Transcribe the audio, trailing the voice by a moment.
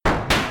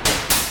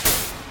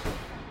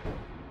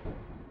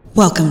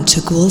Welcome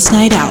to Ghouls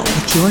Night Out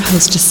with your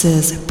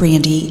hostesses,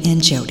 Brandy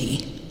and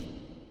Jody.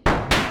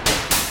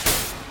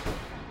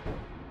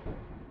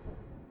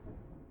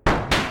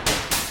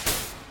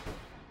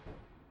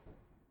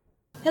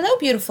 Hello,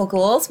 beautiful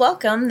ghouls.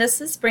 Welcome. This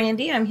is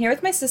Brandy. I'm here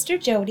with my sister,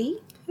 Jody.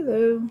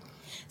 Hello.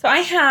 So I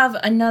have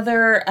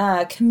another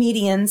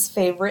comedian's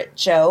favorite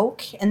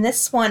joke, and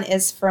this one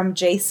is from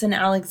Jason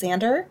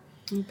Alexander.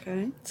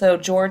 Okay. So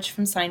George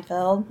from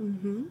Seinfeld.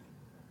 Mm-hmm.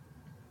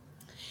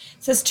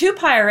 It says, two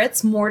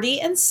pirates,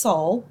 Morty and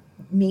Sol,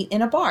 meet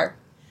in a bar.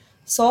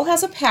 Sol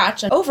has a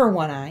patch over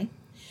one eye,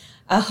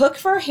 a hook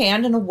for a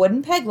hand, and a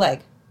wooden peg leg.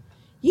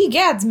 Ye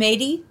gads,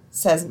 matey,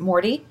 says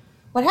Morty.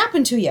 What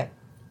happened to you?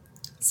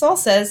 Sol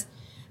says,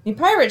 me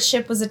pirate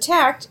ship was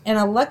attacked, and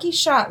a lucky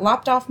shot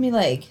lopped off me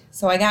leg,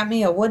 so I got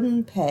me a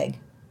wooden peg.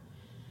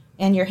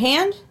 And your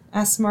hand?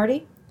 Asked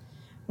Marty.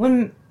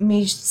 When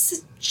me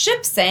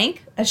ship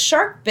sank, a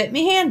shark bit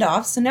me hand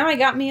off, so now I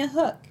got me a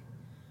hook.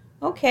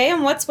 Okay,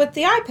 and what's with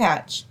the eye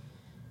patch?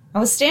 I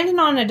was standing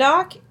on a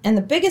dock, and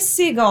the biggest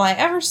seagull I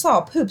ever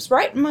saw poops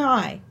right in my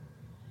eye.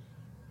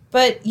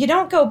 But you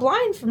don't go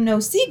blind from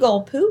no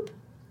seagull poop.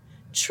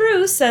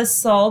 True, says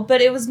Sol, but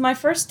it was my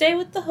first day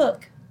with the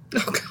hook.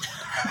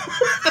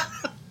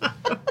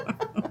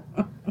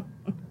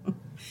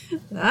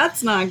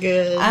 That's not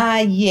good.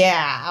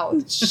 Yeah,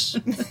 ouch.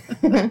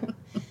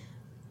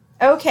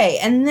 Okay,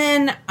 and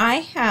then I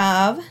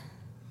have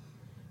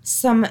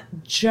some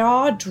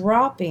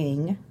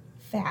jaw-dropping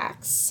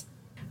facts.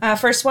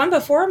 First one,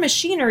 before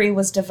machinery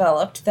was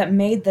developed that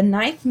made the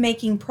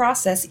knife-making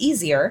process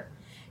easier,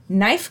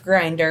 knife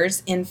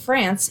grinders in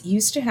France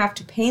used to have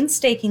to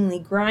painstakingly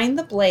grind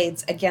the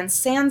blades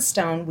against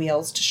sandstone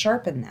wheels to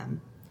sharpen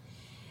them.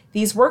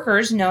 These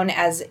workers, known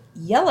as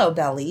yellow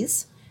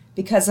bellies,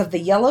 because of the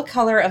yellow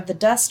color of the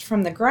dust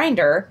from the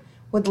grinder,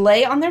 would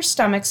lay on their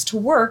stomachs to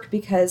work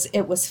because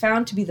it was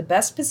found to be the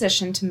best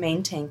position to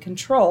maintain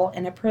control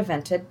and it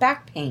prevented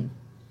back pain.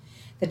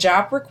 The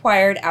job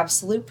required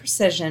absolute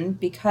precision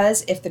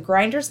because if the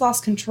grinders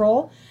lost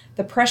control,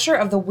 the pressure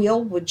of the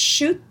wheel would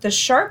shoot the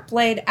sharp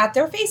blade at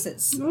their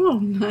faces. Oh,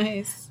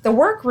 nice. The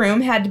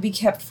workroom had to be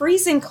kept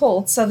freezing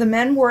cold, so the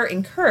men were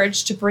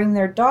encouraged to bring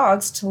their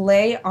dogs to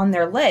lay on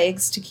their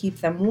legs to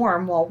keep them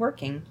warm while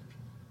working.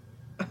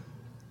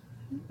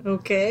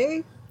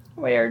 Okay.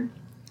 Weird.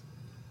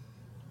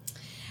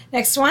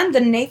 Next one,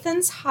 the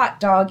Nathan's Hot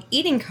Dog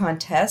Eating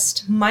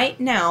Contest might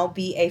now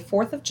be a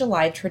 4th of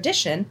July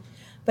tradition,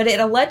 but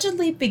it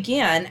allegedly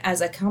began as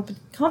a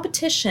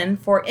competition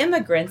for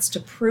immigrants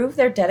to prove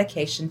their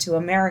dedication to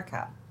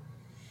America.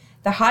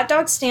 The hot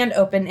dog stand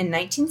opened in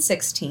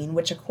 1916,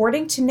 which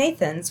according to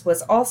Nathan's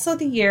was also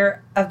the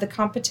year of the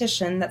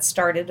competition that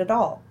started it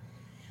all.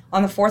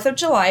 On the 4th of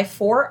July,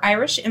 4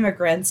 Irish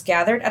immigrants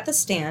gathered at the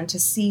stand to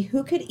see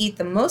who could eat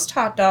the most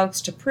hot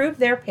dogs to prove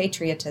their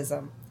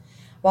patriotism.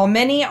 While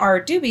many are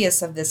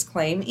dubious of this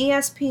claim,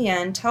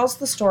 ESPN tells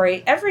the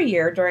story every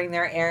year during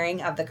their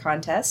airing of the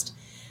contest.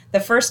 The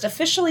first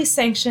officially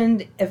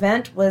sanctioned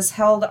event was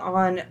held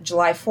on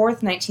July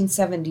 4th,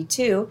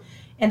 1972,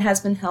 and has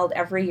been held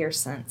every year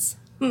since.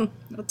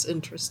 That's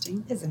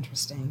interesting. It's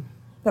interesting.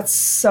 That's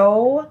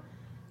so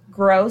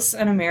gross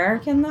and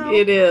American, though.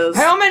 It is.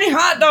 How many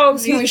hot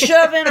dogs can we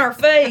shove in our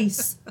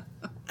face?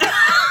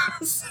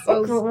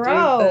 So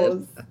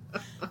gross.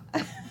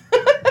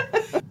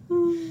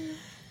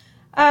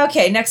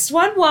 Okay, next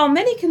one. While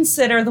many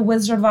consider The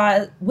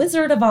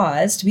Wizard of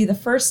Oz to be the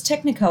first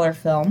Technicolor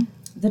film,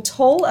 The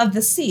Toll of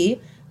the Sea,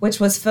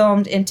 which was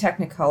filmed in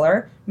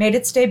Technicolor, made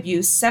its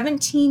debut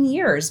 17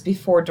 years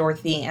before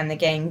Dorothy and the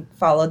gang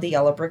followed the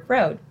Yellow Brick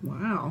Road.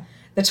 Wow.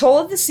 The Toll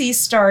of the Sea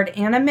starred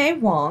Anna May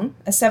Wong,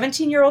 a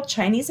 17-year-old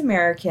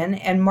Chinese-American,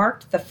 and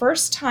marked the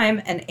first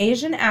time an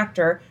Asian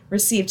actor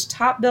received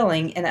top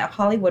billing in a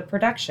Hollywood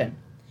production.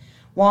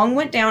 Wong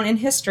went down in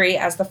history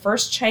as the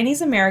first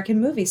Chinese-American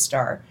movie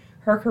star.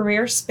 Her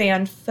career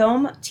spanned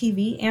film,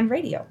 TV, and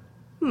radio.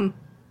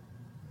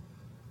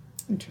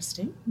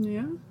 Interesting.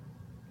 Yeah.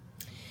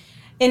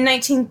 In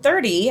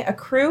 1930, a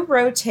crew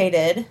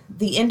rotated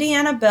the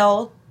Indiana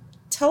Bell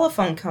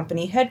Telephone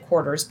Company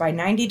headquarters by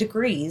 90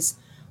 degrees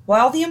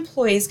while the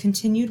employees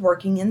continued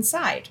working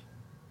inside.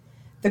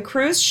 The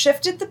crews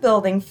shifted the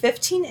building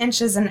 15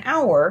 inches an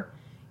hour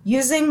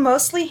using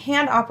mostly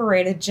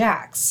hand-operated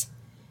jacks.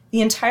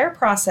 The entire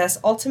process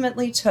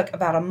ultimately took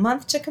about a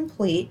month to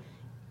complete.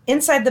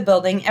 Inside the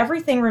building,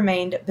 everything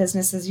remained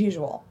business as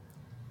usual.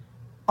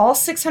 All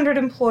 600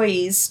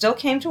 employees still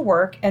came to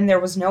work, and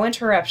there was no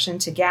interruption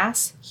to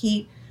gas,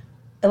 heat,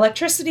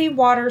 electricity,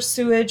 water,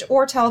 sewage,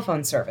 or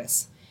telephone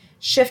service.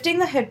 Shifting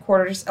the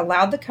headquarters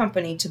allowed the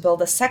company to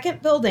build a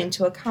second building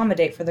to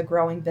accommodate for the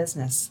growing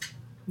business.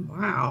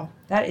 Wow.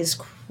 That is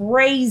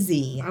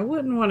crazy. I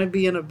wouldn't want to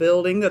be in a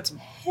building that's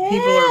Hell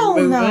people are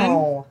moving.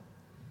 No.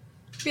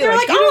 Be They're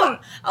like, oh,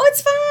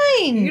 it's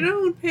fine. You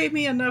don't pay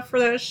me enough for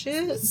that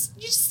shit.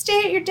 You just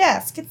stay at your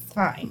desk. It's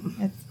fine.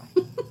 It's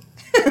fine.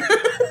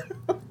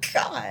 Oh,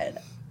 God.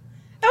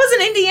 That was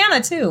in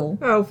Indiana, too.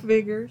 Oh,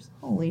 figures.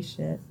 Holy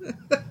shit.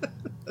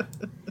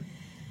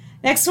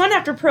 Next one,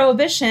 after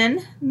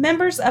Prohibition,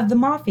 members of the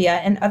mafia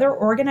and other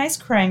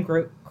organized crime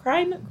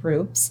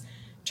groups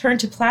turned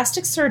to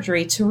plastic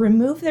surgery to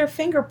remove their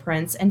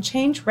fingerprints and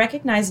change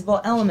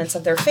recognizable elements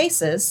of their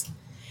faces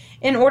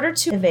in order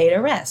to evade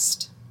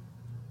arrest.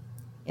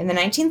 In the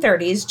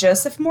 1930s,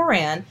 Joseph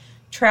Moran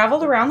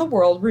traveled around the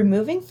world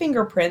removing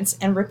fingerprints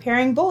and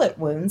repairing bullet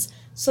wounds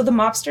so the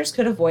mobsters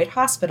could avoid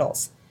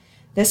hospitals.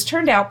 This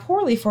turned out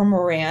poorly for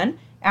Moran.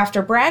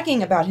 After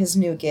bragging about his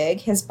new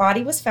gig, his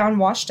body was found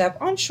washed up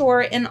on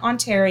shore in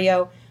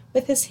Ontario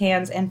with his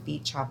hands and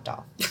feet chopped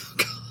off.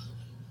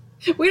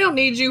 We don't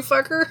need you,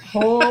 fucker.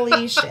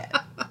 Holy shit.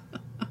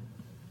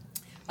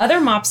 Other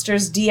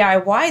mobsters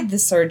DIY'd the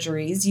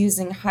surgeries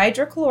using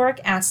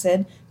hydrochloric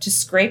acid to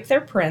scrape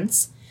their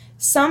prints.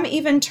 Some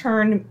even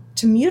turned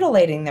to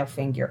mutilating their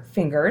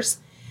fingers.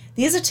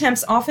 These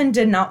attempts often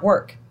did not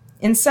work.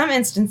 In some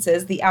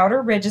instances, the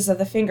outer ridges of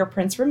the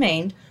fingerprints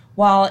remained,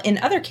 while in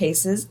other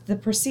cases, the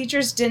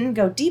procedures didn't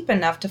go deep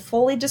enough to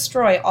fully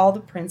destroy all the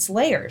print's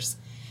layers.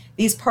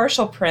 These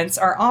partial prints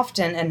are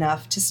often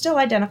enough to still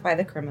identify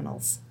the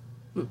criminals.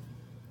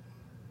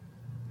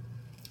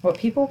 What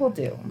people will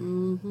do.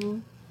 Mm-hmm.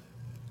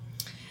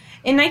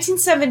 In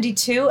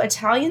 1972,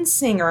 Italian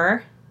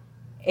singer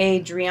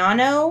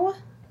Adriano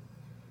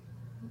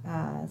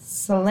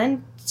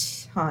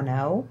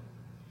Celentano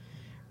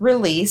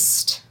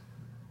released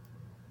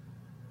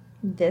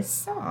this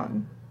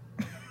song.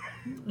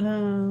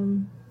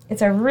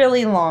 It's a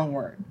really long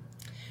word.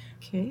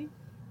 Okay.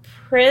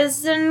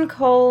 Prison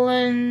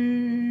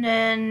colon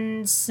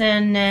and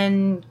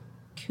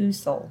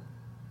Kusel.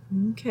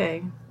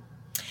 Okay.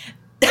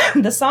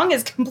 The song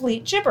is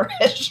complete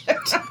gibberish.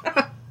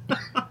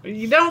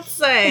 You don't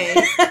say.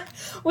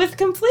 With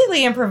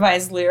completely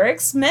improvised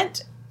lyrics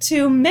meant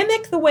to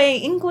mimic the way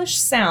English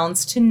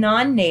sounds to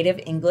non-native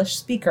English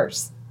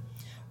speakers.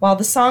 While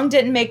the song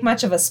didn't make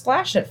much of a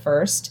splash at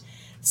first,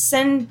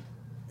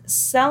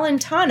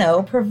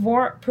 Celentano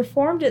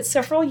performed it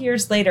several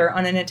years later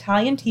on an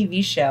Italian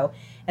TV show,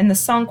 and the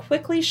song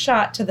quickly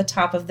shot to the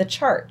top of the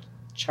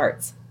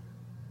charts.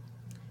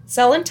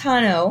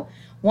 Celentano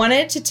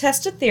wanted to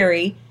test a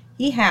theory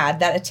he had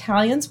that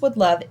Italians would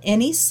love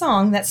any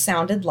song that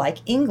sounded like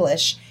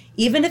English,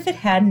 even if it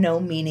had no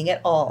meaning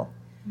at all.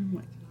 Oh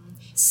my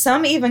gosh.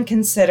 Some even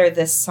consider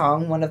this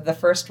song one of the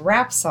first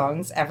rap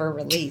songs ever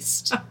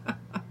released.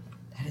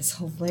 That is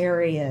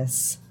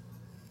hilarious.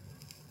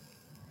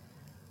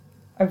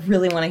 I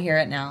really want to hear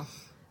it now.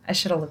 I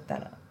should have looked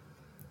that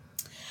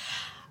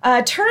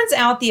up. Turns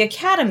out the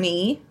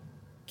Academy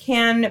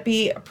can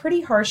be a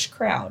pretty harsh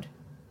crowd.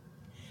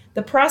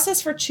 The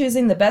process for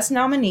choosing the best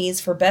nominees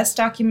for Best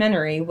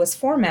Documentary was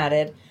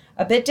formatted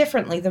a bit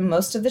differently than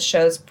most of the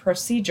show's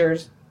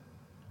procedures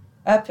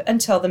up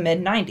until the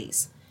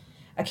mid-90s.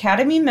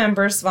 Academy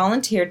members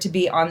volunteered to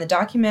be on the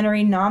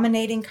documentary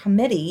nominating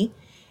committee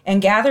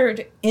and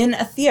gathered in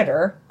a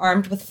theater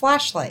armed with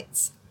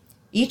flashlights.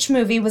 Each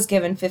movie was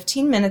given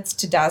 15 minutes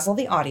to dazzle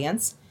the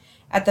audience.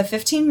 At the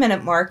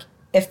 15-minute mark,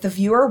 if the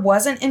viewer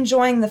wasn't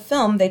enjoying the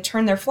film, they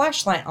turned their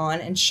flashlight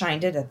on and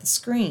shined it at the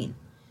screen.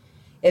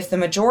 If the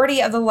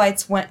majority of the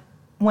lights went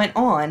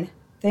on,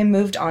 they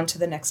moved on to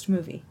the next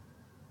movie.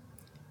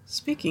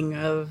 Speaking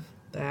of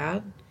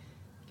that,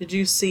 did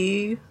you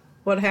see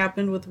what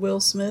happened with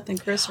Will Smith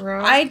and Chris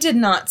Rock? I did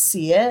not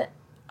see it.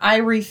 I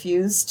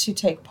refuse to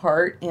take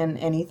part in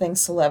anything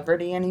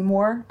celebrity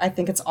anymore. I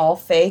think it's all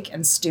fake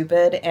and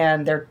stupid,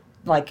 and they're,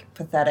 like,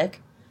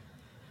 pathetic.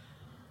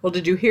 Well,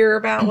 did you hear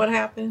about what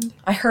happened?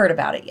 I heard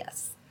about it,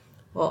 yes.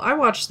 Well, I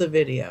watched the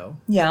video.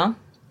 Yeah?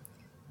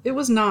 It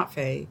was not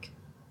fake.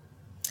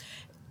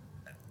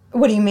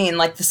 What do you mean,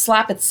 like the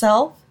slap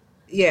itself?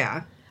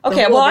 Yeah.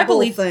 Okay, the well, I whole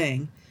believe...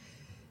 thing.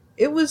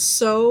 It was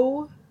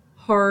so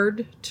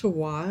hard to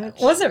watch.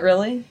 Was it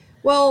really?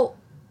 Well,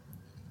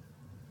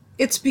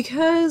 it's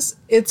because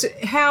it's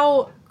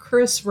how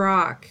Chris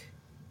Rock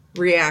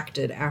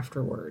reacted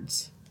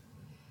afterwards.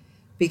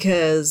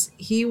 Because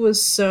he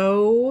was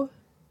so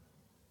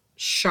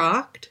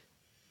shocked,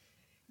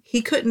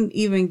 he couldn't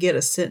even get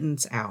a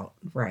sentence out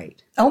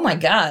right. Oh my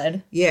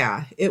God.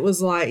 Yeah, it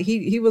was like,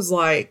 he was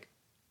like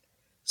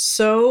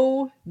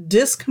so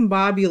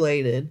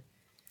discombobulated.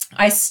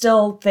 I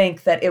still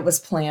think that it was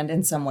planned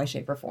in some way,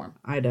 shape, or form.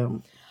 I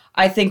don't.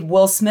 I think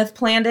Will Smith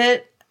planned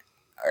it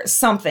or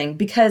something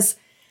because...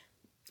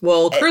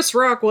 Well, Chris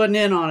Rock wasn't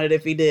in on it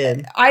if he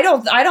did.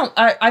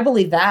 I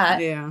believe that.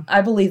 Yeah.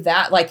 I believe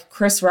that. Like,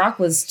 Chris Rock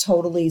was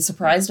totally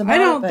surprised about it. I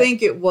don't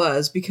think it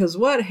was, because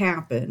what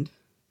happened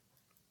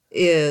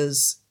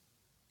is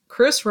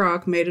Chris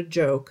Rock made a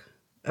joke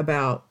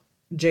about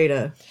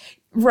Jada.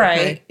 Right.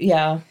 Okay?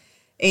 Yeah.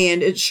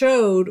 And it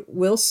showed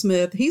Will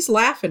Smith, he's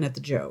laughing at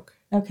the joke.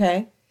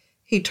 Okay.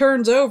 He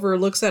turns over,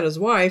 looks at his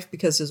wife,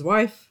 because his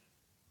wife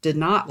did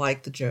not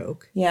like the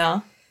joke. Yeah.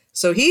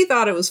 So he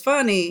thought it was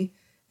funny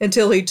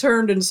until he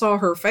turned and saw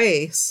her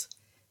face.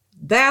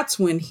 That's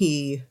when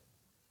he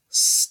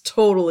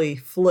totally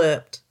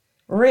flipped.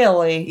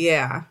 Really?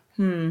 Yeah.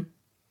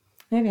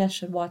 Maybe I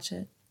should watch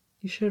it.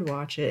 You should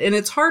watch it. And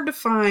it's hard to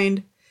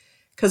find,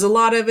 Because a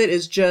lot of it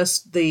is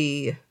just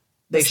The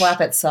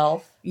slap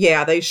itself.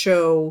 Yeah, they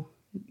show...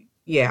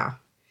 Yeah.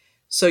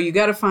 So you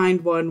got to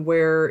find one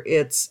where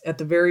it's at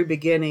the very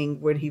beginning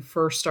when he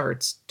first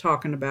starts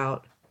talking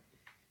about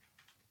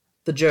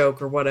the joke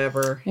or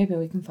whatever. Maybe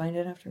we can find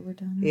it after we're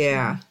done.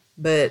 Yeah,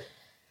 but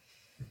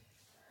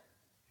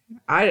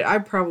I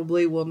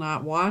probably will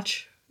not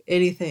watch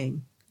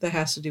anything that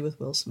has to do with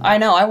Will Smith. I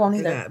know, I won't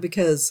for either. that,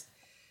 because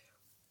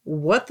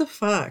what the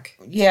fuck?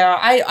 Yeah,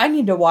 I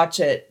need to watch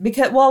it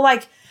because, well,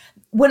 like,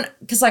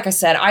 because like I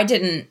said, I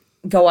didn't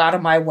go out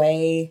of my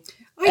way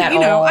at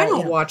all. I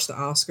don't watch the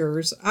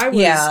Oscars.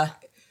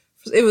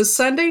 It was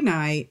Sunday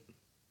night,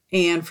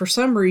 and for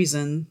some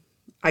reason,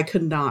 I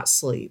could not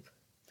sleep.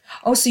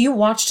 Oh, so you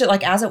watched it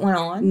like as it went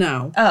on?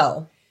 No.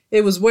 Oh.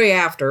 It was way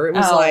after. It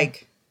was Oh.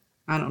 like,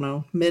 I don't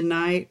know,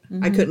 midnight.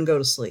 I couldn't go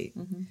to sleep.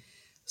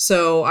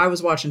 So I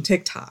was watching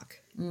TikTok.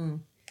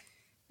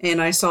 And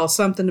I saw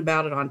something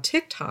about it on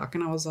TikTok,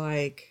 and I was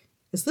like,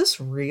 is this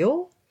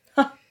real?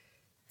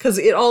 Because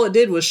all it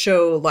did was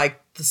show,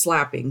 like, the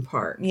slapping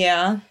part.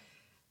 Yeah.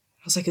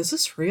 I was like, is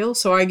this real?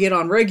 So I get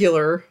on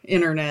regular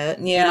internet,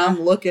 Yeah. and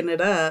I'm looking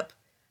it up.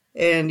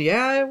 And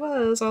yeah, it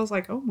was. I was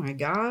like, oh my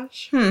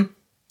gosh.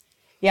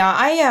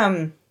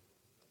 Yeah,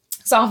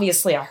 so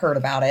obviously I heard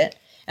about it,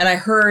 and I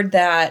heard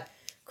that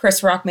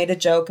Chris Rock made a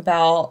joke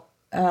about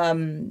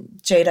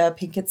Jada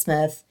Pinkett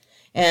Smith,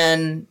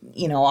 and,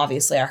 you know,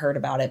 obviously I heard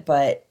about it,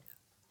 but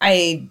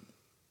I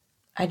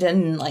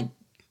didn't, like,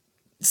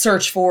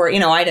 search for, you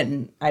know, I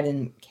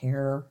didn't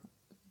care,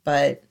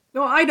 but...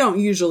 No, I don't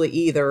usually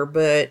either,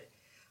 but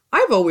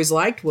I've always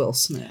liked Will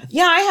Smith.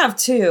 Yeah, I have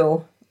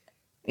too.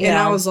 And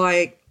Yeah. I was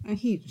like,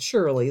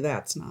 surely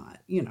that's not,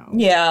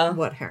 Yeah.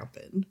 what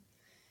happened.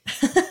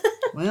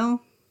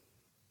 Well,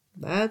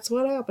 that's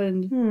what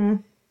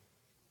happened.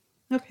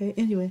 Okay,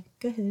 anyway,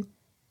 go ahead.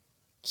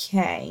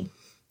 Okay.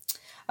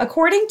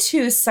 According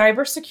to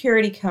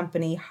cybersecurity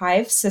company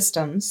Hive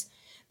Systems,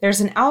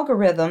 there's an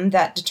algorithm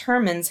that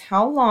determines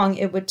how long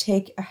it would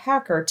take a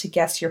hacker to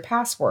guess your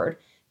password,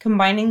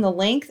 combining the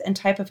length and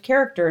type of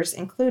characters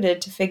included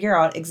to figure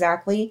out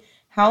exactly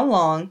how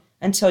long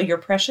until your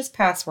precious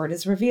password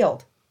is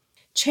revealed.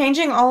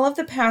 Changing all of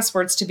the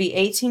passwords to be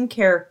 18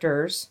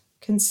 characters,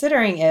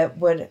 considering it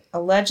would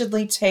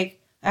allegedly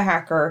take a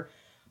hacker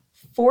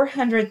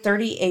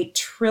 438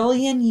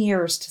 trillion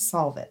years to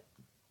solve it.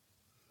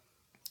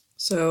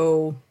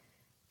 So,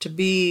 to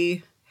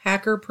be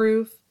hacker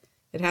proof,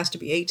 it has to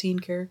be 18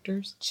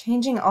 characters?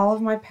 Changing all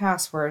of my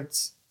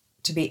passwords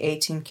to be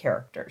 18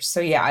 characters. So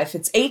yeah, if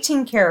it's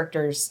 18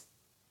 characters,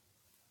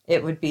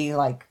 it would be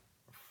like,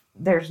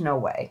 there's no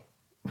way.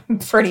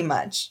 Pretty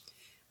much.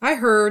 I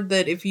heard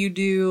that if you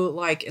do,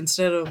 like,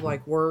 instead of,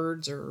 like,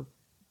 words or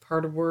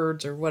part of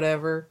words or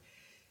whatever,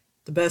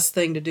 the best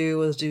thing to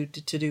do is to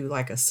do,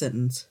 like, a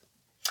sentence.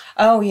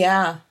 Oh,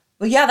 yeah.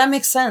 Well, yeah, that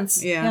makes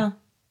sense. Yeah.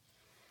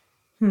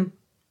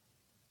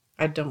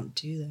 I don't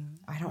do that.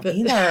 I don't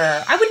either.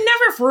 I would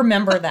never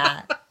remember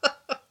that.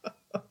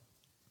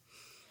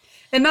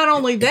 And not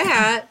only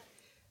that,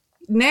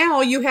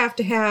 now you have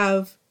to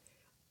have,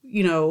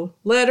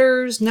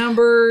 letters,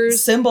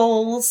 numbers,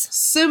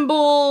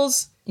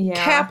 symbols, Yeah.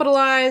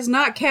 capitalized,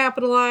 not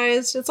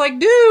capitalized. It's like,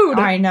 dude,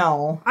 I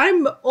know.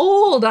 I'm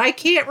old. I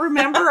can't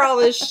remember all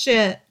this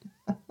shit.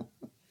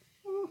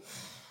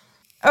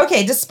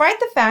 Okay, despite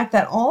the fact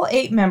that all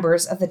 8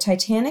 members of the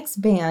Titanic's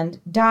band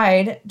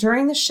died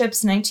during the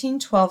ship's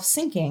 1912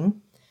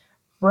 sinking,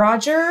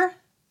 Roger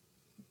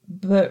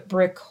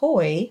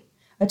Bricoy,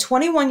 a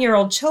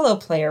 21-year-old cello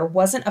player,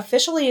 wasn't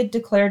officially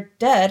declared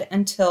dead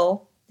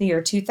until the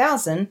year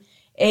 2000,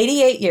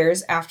 88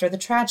 years after the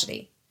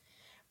tragedy.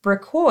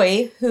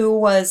 Bricoy, who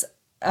was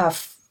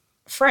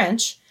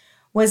French,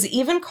 was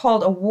even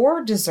called a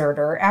war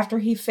deserter after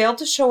he failed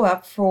to show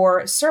up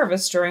for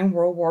service during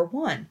World War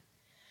I.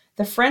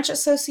 The French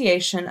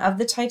Association of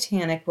the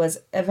Titanic was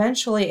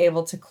eventually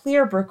able to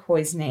clear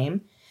Bricoy's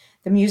name.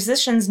 The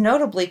musicians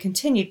notably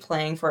continued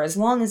playing for as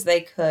long as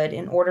they could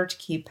in order to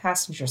keep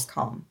passengers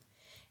calm.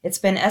 It's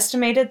been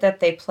estimated that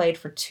they played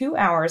for 2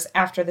 hours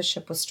after the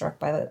ship was struck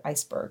by the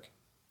iceberg.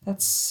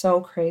 That's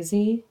so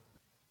crazy.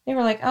 They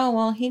were like, oh,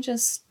 well, he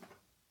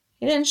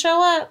didn't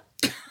show up.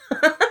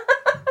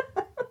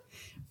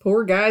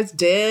 Poor guy's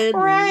dead.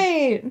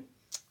 Right.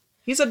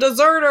 He's a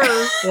deserter.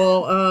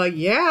 Well,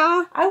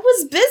 yeah. I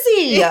was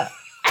busy. I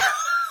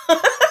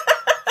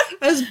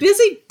was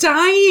busy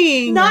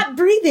dying. Not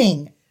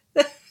breathing.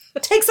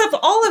 Takes up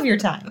all of your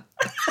time.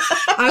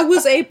 I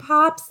was a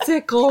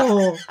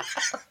popsicle.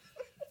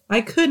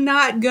 I could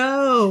not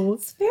go.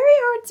 It's very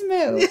hard to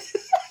move.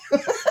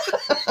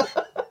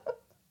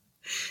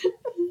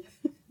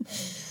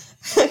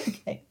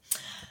 Okay.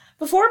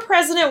 Before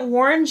President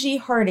Warren G.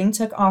 Harding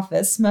took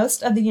office,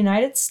 most of the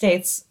United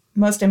States'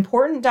 most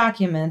important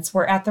documents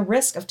were at the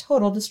risk of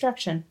total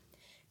destruction.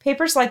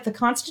 Papers like the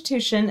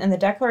Constitution and the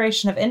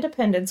Declaration of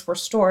Independence were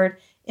stored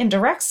in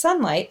direct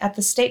sunlight at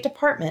the State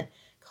Department,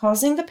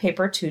 causing the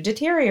paper to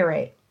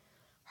deteriorate.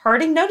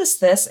 Harding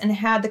noticed this and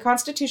had the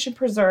Constitution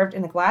preserved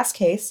in a glass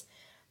case,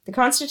 The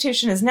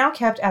Constitution is now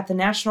kept at the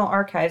National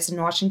Archives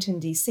in Washington,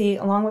 D.C.,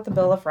 along with the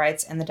Bill of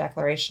Rights and the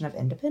Declaration of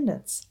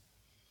Independence.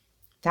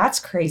 That's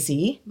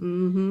crazy.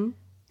 Mm-hmm.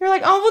 You're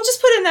like, oh, we'll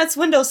just put it in that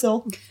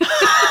windowsill.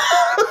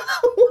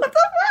 What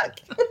the fuck?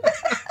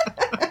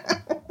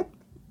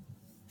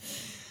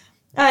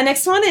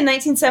 Next one, in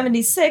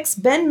 1976,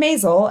 Ben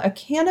Maisel, a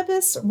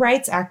cannabis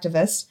rights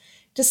activist,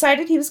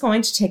 decided he was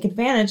going to take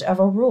advantage of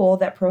a rule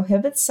that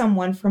prohibits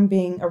someone from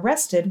being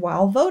arrested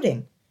while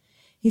voting.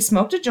 He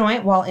smoked a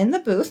joint while in the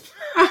booth,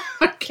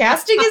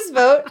 casting his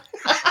vote.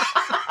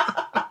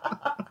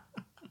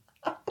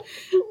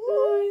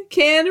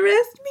 Can't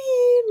arrest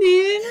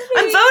me.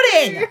 I'm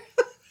voting.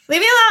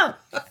 Leave me alone.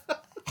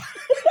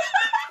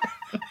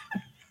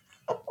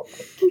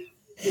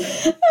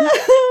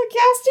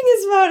 Casting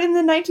his vote in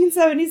the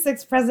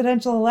 1976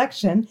 presidential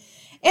election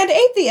and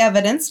ate the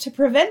evidence to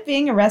prevent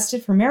being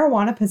arrested for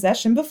marijuana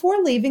possession before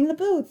leaving the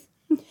booth.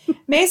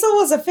 Maisel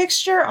was a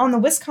fixture on the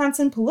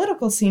Wisconsin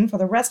political scene for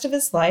the rest of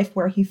his life,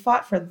 where he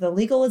fought for the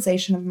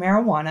legalization of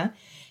marijuana.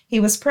 He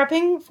was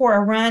prepping for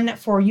a run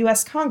for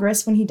U.S.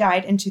 Congress when he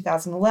died in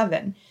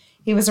 2011.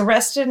 He was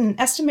arrested an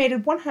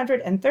estimated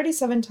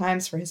 137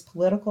 times for his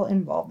political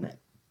involvement.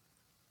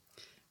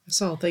 I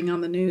saw a thing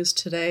on the news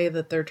today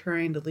that they're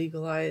trying to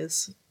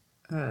legalize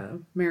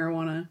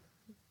marijuana,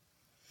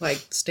 like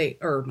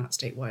not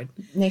statewide.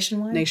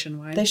 Nationwide?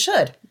 Nationwide. They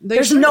should. They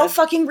There's should. no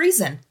fucking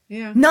reason.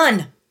 Yeah.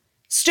 None.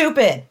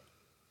 Stupid.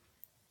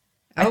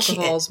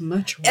 Alcohol's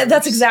much worse.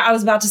 That's exactly, I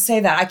was about to say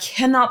that. I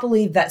cannot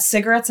believe that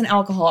cigarettes and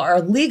alcohol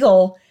are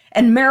legal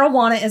and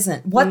marijuana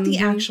isn't. What the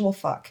actual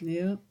fuck?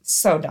 Yeah.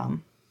 So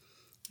dumb.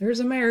 There's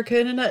America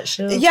in a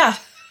nutshell. Yeah.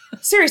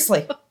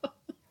 Seriously.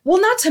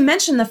 Well, not to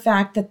mention the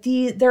fact that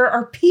there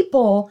are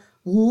people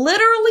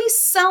literally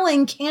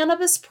selling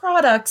cannabis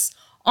products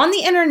on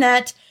the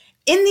internet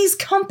in these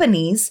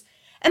companies,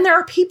 and there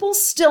are people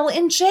still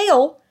in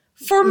jail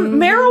for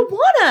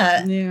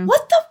marijuana. Yeah.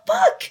 What the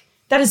fuck?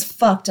 That is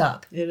fucked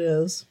up. It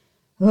is.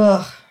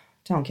 Ugh.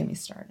 Don't get me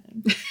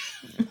started.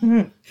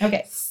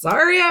 Okay.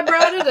 Sorry I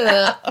brought it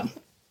up.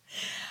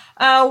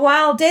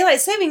 While daylight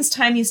savings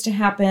time used to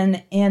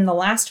happen in the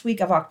last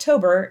week of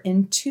October,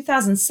 in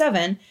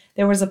 2007,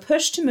 there was a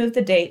push to move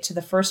the date to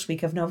the first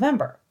week of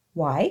November.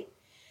 Why?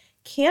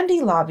 Candy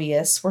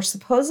lobbyists were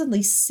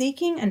supposedly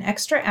seeking an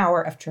extra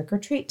hour of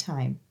trick-or-treat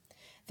time.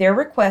 Their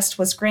request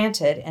was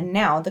granted, and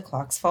now the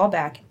clocks fall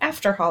back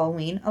after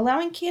Halloween,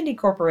 allowing candy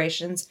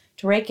corporations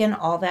to rake in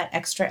all that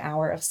extra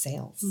hour of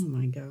sales. Oh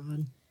my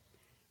God.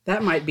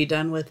 That might be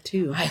done with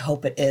too. I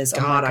hope it is.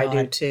 God, Oh my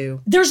I do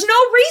too. There's no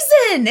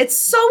reason. It's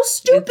so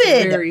stupid.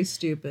 It's very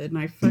stupid, and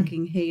I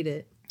fucking hate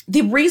it.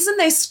 The reason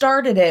they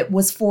started it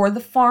was for the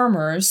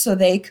farmers so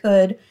they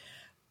could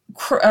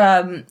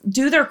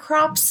do their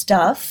crop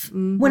stuff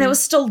when it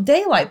was still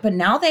daylight. But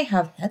now they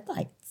have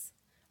headlights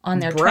on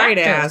their Bright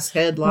tractors. ass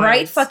headlights.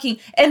 Bright fucking,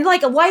 and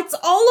like lights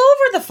all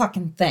over the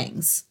fucking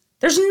things.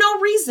 There's no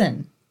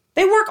reason.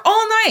 They work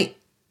all night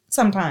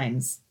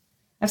sometimes.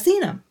 I've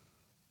seen them.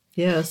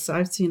 Yes,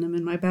 I've seen them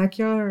in my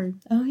backyard.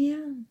 Oh,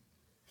 yeah.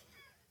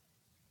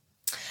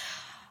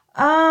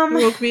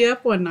 He woke me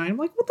up one night. I'm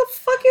like, what the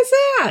fuck is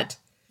that?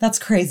 That's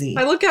crazy.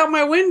 I look out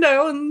my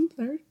window and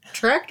there's a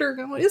tractor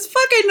going. It's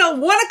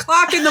fucking 1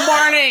 o'clock in the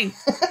morning.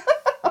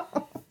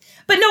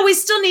 But no, we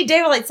still need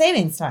daylight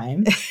savings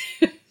time.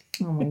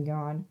 Oh my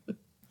God.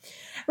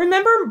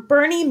 Remember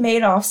Bernie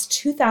Madoff's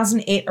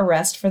 2008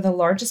 arrest for the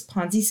largest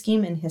Ponzi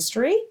scheme in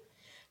history?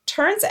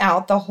 Turns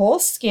out the whole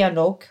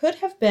scandal could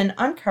have been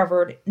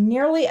uncovered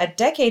nearly a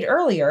decade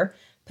earlier,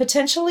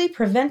 potentially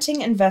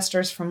preventing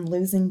investors from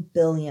losing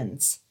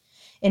billions.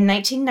 In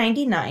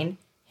 1999,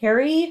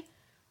 Harry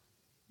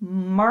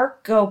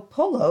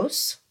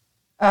Markopoulos,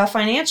 a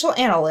financial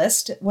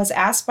analyst, was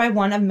asked by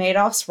one of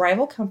Madoff's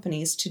rival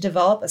companies to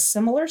develop a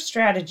similar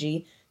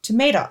strategy to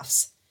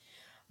Madoff's.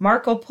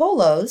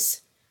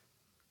 Markopoulos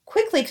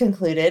quickly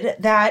concluded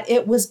that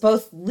it was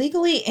both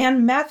legally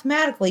and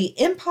mathematically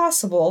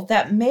impossible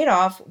that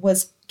Madoff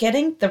was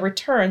getting the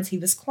returns he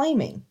was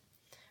claiming.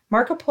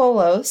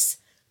 Markopoulos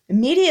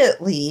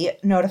immediately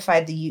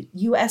notified the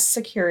U.S.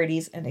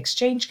 Securities and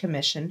Exchange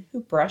Commission,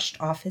 who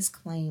brushed off his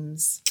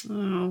claims.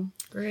 Oh,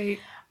 great.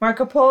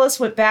 Markopoulos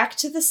went back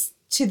to the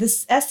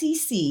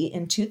SEC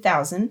in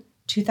 2000,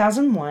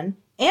 2001,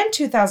 and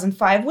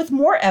 2005 with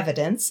more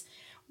evidence,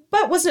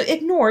 but was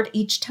ignored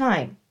each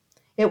time.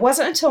 It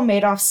wasn't until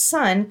Madoff's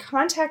son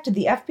contacted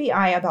the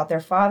FBI about their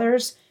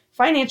father's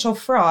financial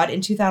fraud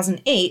in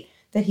 2008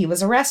 that he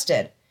was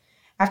arrested.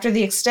 After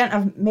the extent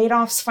of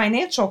Madoff's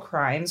financial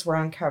crimes were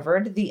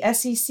uncovered, the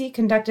SEC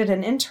conducted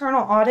an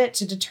internal audit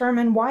to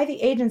determine why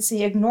the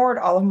agency ignored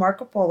all of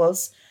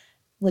Markopoulos'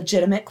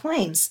 legitimate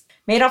claims.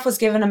 Madoff was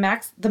given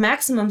the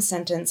maximum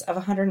sentence of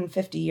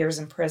 150 years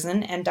in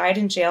prison and died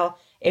in jail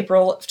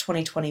April of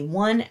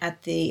 2021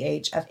 at the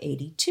age of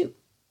 82.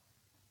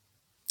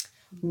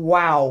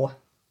 Wow.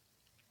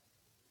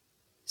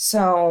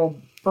 So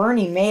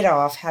Bernie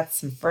Madoff had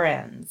some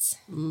friends.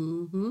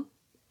 Mm-hmm.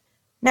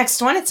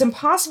 Next one, it's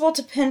impossible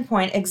to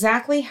pinpoint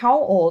exactly how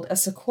old a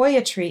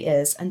sequoia tree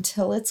is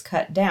until it's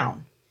cut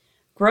down.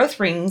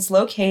 Growth rings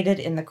located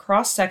in the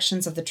cross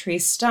sections of the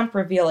tree's stump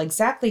reveal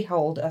exactly how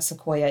old a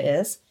sequoia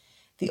is.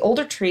 The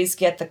older trees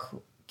get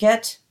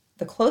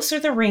the closer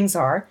the rings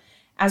are.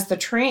 As the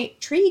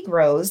tree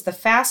grows the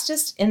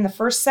fastest in the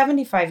first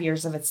 75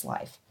 years of its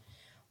life.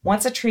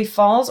 Once a tree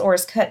falls or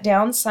is cut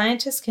down,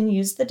 scientists can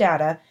use the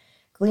data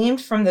gleaned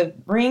from the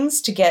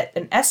rings to get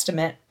an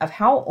estimate of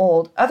how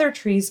old other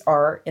trees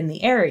are in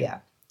the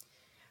area.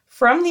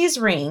 From these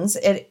rings,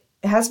 it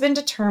has been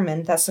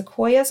determined that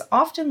sequoias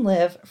often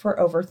live for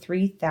over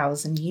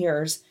 3,000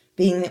 years,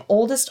 being the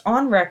oldest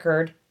on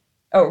record,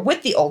 or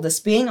with the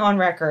oldest being on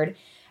record,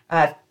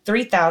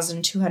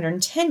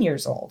 3,210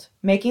 years old,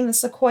 making the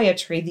sequoia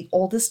tree the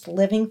oldest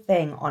living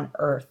thing on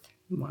Earth.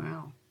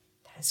 Wow.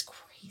 That is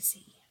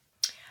crazy.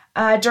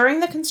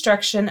 During the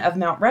construction of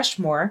Mount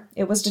Rushmore,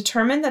 it was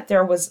determined that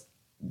there was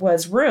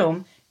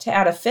room to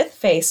add a fifth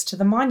face to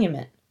the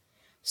monument.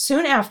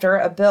 Soon after,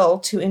 a bill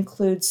to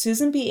include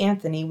Susan B.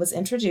 Anthony was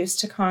introduced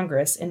to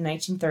Congress in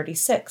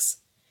 1936.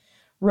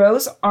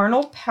 Rose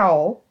Arnold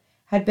Powell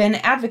had been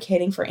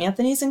advocating for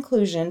Anthony's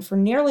inclusion for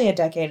nearly a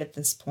decade at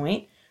this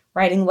point,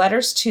 writing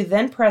letters to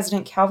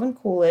then-President Calvin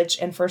Coolidge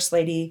and First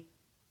Lady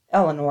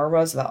Eleanor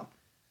Roosevelt.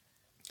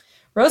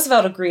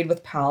 Roosevelt agreed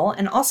with Powell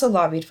and also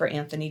lobbied for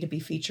Anthony to be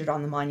featured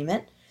on the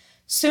monument.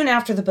 Soon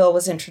after the bill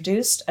was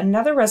introduced,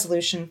 another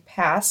resolution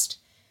passed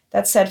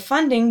that said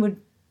funding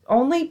would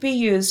only be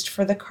used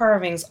for the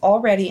carvings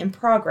already in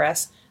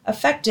progress,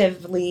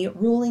 effectively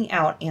ruling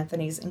out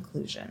Anthony's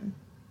inclusion.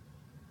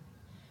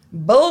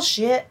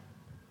 Bullshit!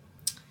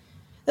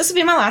 This will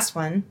be my last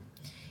one.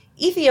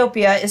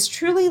 Ethiopia is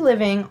truly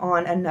living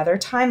on another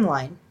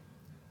timeline.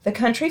 The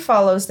country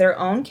follows their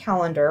own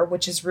calendar,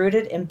 which is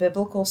rooted in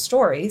biblical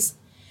stories.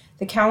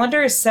 The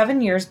calendar is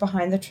 7 years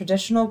behind the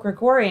traditional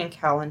Gregorian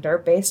calendar,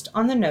 based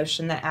on the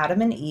notion that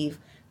Adam and Eve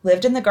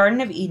lived in the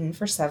Garden of Eden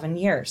for 7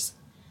 years.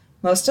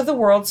 Most of the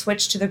world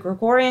switched to the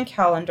Gregorian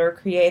calendar,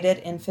 created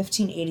in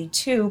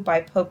 1582 by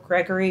Pope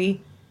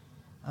Gregory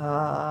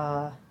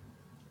XIII,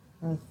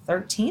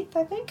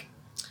 I think.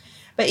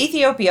 But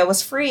Ethiopia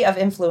was free of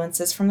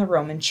influences from the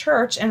Roman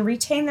Church and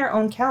retained their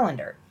own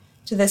calendar.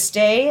 To this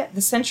day,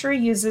 the century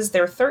uses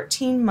their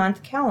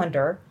 13-month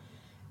calendar,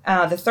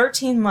 the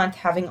 13th month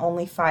having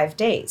only 5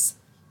 days.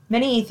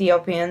 Many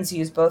Ethiopians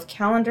use both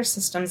calendar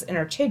systems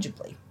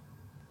interchangeably.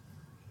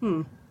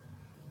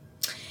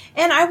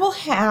 And I will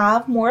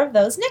have more of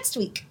those next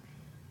week.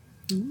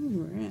 All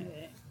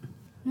right.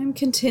 I'm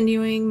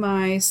continuing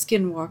my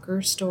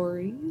Skinwalker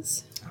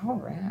stories. All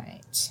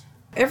right.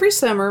 Every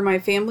summer, my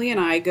family and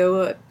I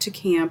go up to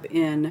camp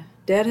in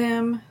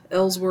Dedham,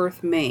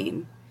 Ellsworth,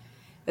 Maine.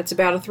 It's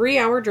about a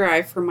 3-hour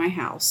drive from my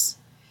house.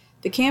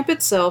 The camp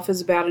itself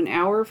is about an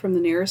hour from the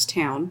nearest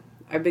town.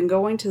 I've been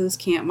going to this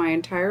camp my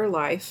entire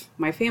life.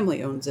 My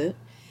family owns it,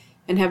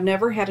 and have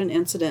never had an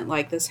incident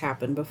like this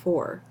happen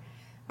before.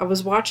 I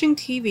was watching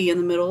TV in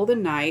the middle of the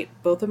night.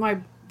 Both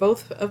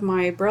of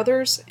my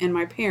brothers and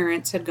my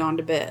parents had gone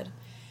to bed.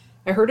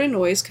 I heard a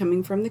noise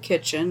coming from the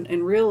kitchen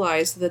and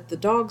realized that the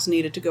dogs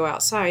needed to go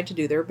outside to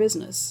do their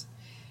business.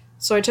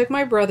 So I took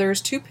my brother's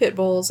 2 pit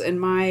bulls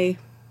and my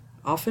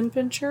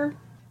Offenpinscher,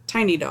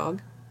 tiny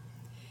dog,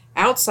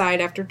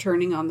 outside after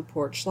turning on the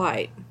porch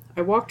light.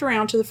 I walked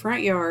around to the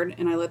front yard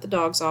and I let the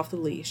dogs off the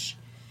leash.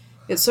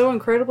 It's so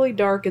incredibly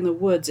dark in the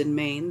woods in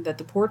Maine that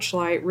the porch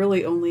light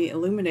really only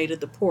illuminated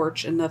the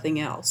porch and nothing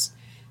else,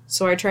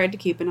 so I tried to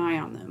keep an eye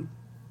on them.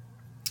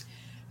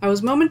 I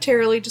was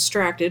momentarily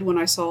distracted when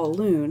I saw a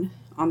loon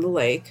on the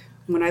lake.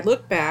 When I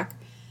looked back,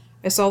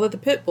 I saw that the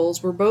pit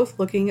bulls were both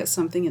looking at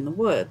something in the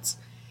woods.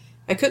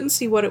 I couldn't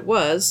see what it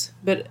was,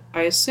 but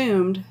I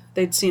assumed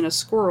they'd seen a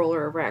squirrel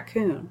or a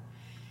raccoon.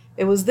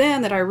 It was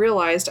then that I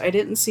realized I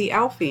didn't see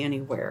Alfie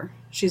anywhere.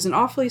 She's an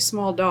awfully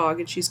small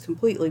dog and she's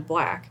completely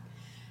black.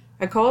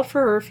 I called for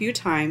her a few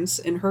times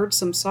and heard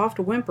some soft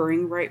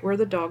whimpering right where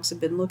the dogs had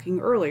been looking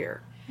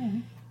earlier.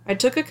 I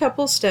took a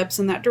couple steps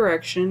in that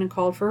direction and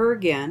called for her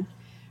again,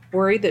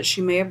 worried that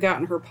she may have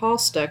gotten her paw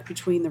stuck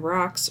between the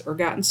rocks or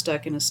gotten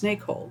stuck in a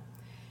snake hole.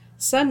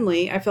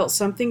 Suddenly, I felt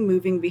something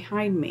moving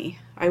behind me.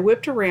 I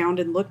whipped around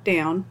and looked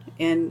down,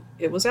 and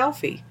it was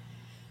Alfie.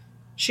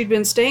 She'd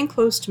been staying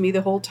close to me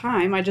the whole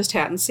time, I just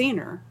hadn't seen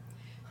her.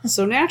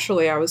 So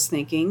naturally, I was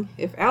thinking,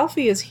 if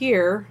Alfie is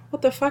here,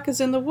 what the fuck is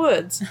in the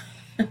woods?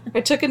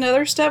 I took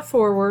another step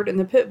forward, and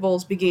the pit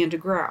bulls began to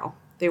growl.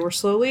 They were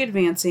slowly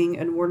advancing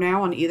and were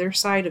now on either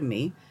side of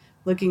me,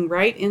 looking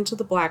right into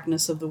the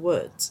blackness of the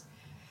woods.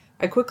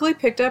 I quickly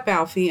picked up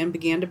Alfie and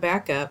began to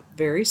back up,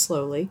 very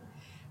slowly.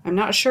 I'm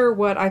not sure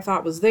what I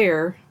thought was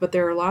there, but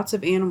there are lots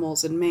of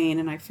animals in Maine,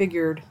 and I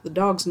figured the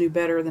dogs knew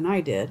better than I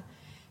did,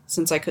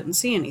 since I couldn't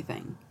see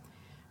anything.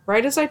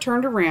 Right as I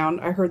turned around,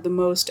 I heard the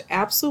most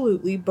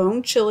absolutely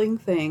bone-chilling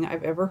thing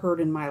I've ever heard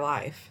in my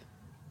life.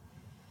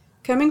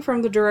 Coming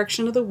from the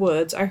direction of the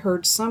woods, I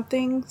heard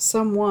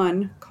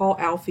someone call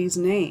Alfie's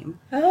name.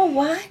 Oh,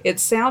 what? It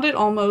sounded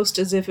almost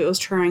as if it was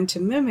trying to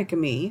mimic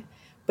me,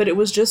 but it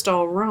was just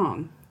all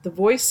wrong. The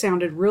voice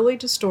sounded really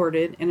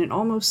distorted, and it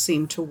almost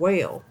seemed to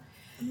wail.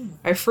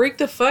 I freaked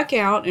the fuck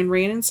out and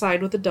ran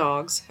inside with the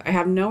dogs. I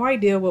have no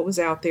idea what was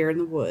out there in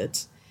the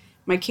woods.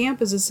 My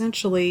camp is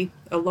essentially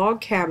a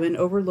log cabin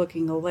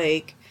overlooking a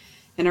lake,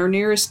 and our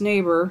nearest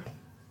neighbor,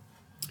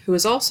 who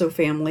is also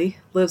family,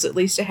 lives at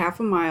least a half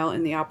a mile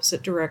in the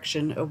opposite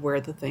direction of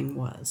where the thing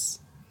was.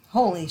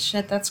 Holy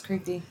shit, that's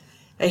creepy.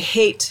 I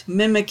hate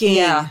mimicking.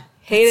 Yeah.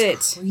 Hate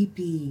That's it.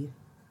 creepy.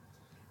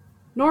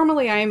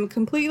 Normally, I am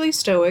completely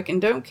stoic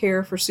and don't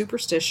care for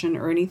superstition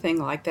or anything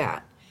like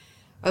that.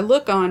 I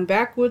look on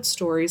backwoods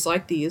stories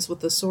like these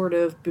with a sort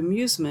of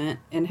bemusement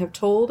and have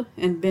told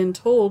and been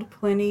told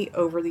plenty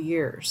over the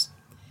years.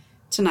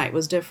 Tonight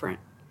was different.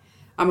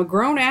 I'm a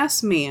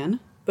grown-ass man,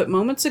 but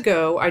moments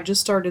ago I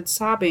just started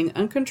sobbing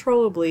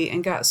uncontrollably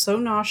and got so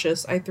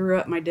nauseous I threw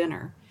up my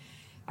dinner.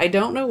 I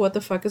don't know what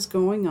the fuck is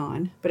going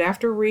on, but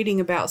after reading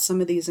about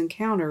some of these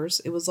encounters,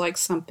 it was like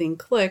something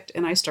clicked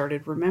and I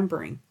started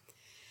remembering.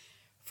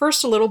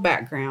 First, a little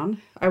background.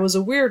 I was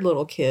a weird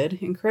little kid,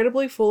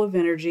 incredibly full of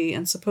energy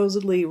and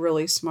supposedly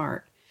really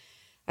smart.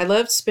 I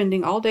loved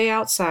spending all day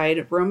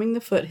outside, roaming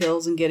the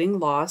foothills and getting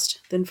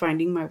lost, then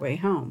finding my way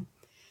home.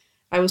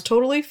 I was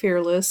totally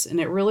fearless, and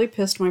it really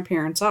pissed my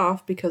parents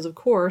off because, of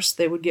course,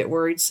 they would get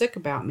worried sick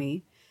about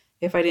me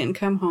if I didn't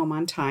come home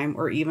on time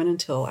or even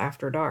until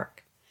after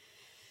dark.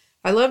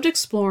 I loved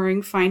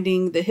exploring,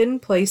 finding the hidden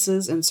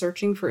places, and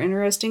searching for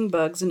interesting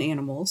bugs and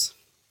animals.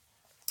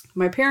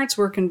 My parents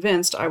were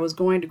convinced I was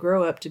going to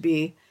grow up to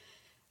be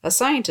a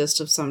scientist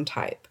of some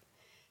type.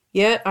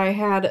 Yet I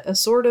had a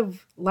sort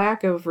of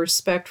lack of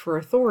respect for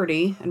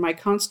authority, and my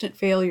constant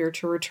failure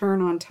to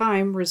return on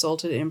time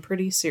resulted in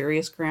pretty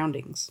serious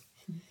groundings.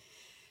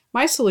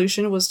 My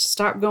solution was to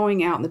stop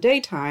going out in the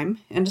daytime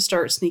and to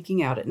start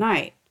sneaking out at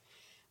night.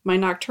 My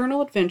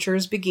nocturnal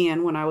adventures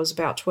began when I was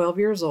about 12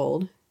 years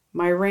old.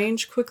 My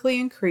range quickly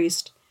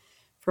increased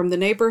from the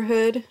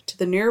neighborhood to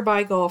the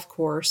nearby golf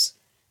course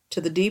to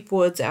the deep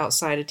woods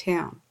outside of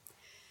town.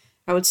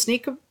 I would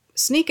sneak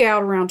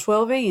out around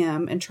 12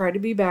 a.m. and try to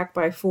be back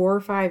by 4 or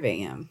 5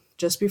 a.m.,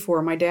 just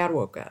before my dad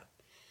woke up.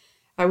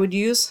 I would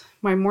use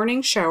my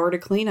morning shower to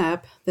clean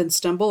up, then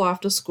stumble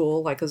off to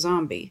school like a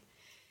zombie.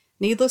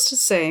 Needless to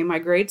say, my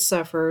grades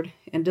suffered,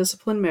 and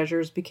discipline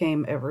measures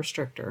became ever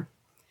stricter.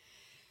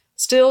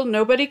 Still,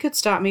 nobody could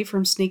stop me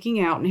from sneaking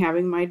out and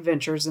having my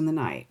adventures in the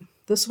night.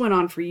 This went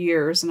on for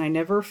years, and I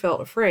never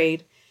felt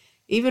afraid,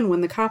 even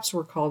when the cops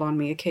were called on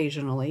me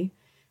occasionally,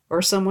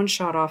 or someone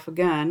shot off a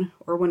gun,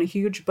 or when a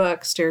huge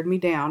buck stared me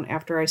down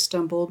after I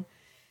stumbled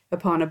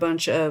upon a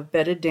bunch of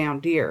bedded down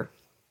deer.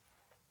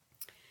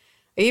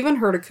 I even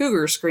heard a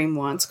cougar scream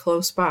once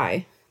close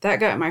by. That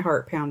got my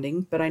heart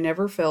pounding, but I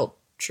never felt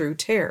true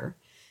terror.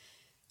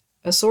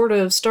 A sort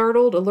of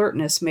startled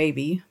alertness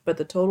maybe, but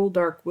the total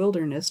dark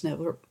wilderness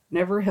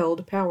never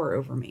held power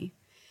over me.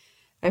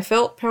 I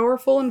felt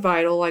powerful and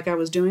vital, like I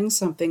was doing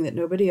something that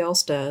nobody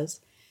else does,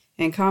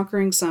 and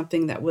conquering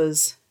something that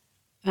was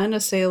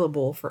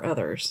unassailable for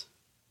others.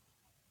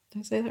 Did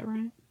I say that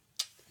right?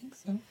 I think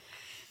so.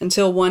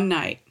 Until one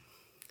night.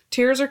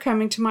 Tears are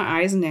coming to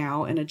my eyes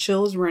now, and a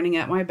chill is running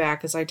up my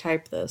back as I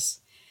type this.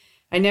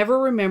 I never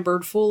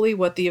remembered fully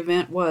what the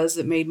event was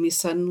that made me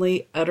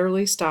suddenly,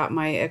 utterly stop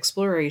my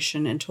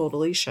exploration and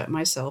totally shut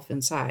myself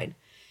inside.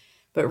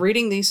 But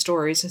reading these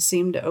stories has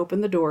seemed to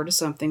open the door to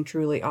something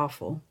truly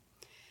awful.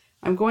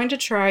 I'm going to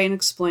try and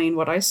explain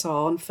what I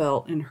saw and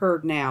felt and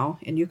heard now,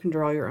 and you can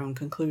draw your own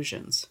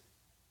conclusions.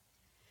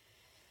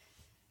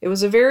 It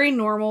was a very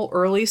normal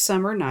early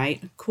summer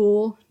night,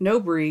 cool, no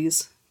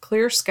breeze,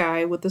 clear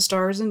sky with the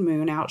stars and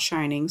moon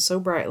outshining so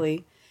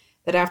brightly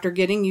that after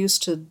getting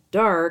used to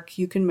dark,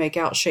 you can make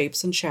out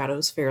shapes and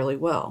shadows fairly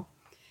well.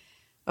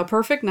 A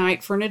perfect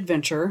night for an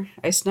adventure.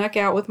 I snuck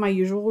out with my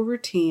usual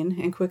routine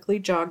and quickly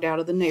jogged out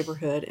of the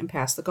neighborhood and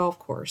past the golf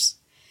course.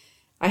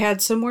 I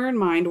had somewhere in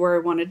mind where I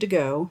wanted to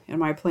go, and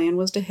my plan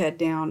was to head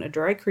down a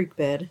dry creek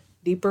bed,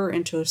 deeper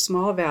into a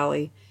small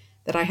valley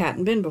that I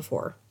hadn't been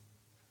before.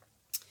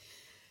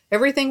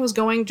 Everything was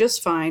going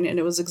just fine, and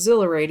it was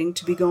exhilarating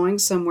to be going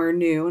somewhere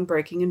new and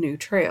breaking a new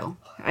trail.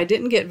 I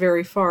didn't get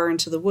very far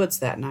into the woods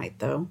that night,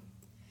 though.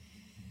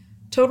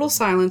 Total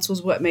silence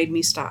was what made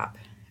me stop.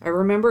 I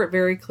remember it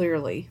very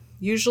clearly.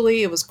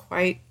 Usually it was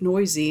quite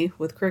noisy,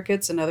 with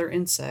crickets and other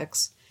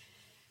insects,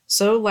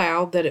 so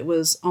loud that it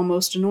was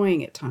almost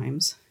annoying at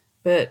times.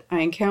 But I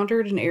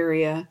encountered an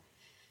area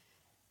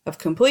of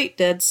complete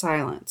dead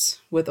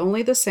silence, with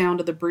only the sound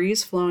of the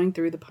breeze flowing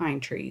through the pine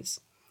trees.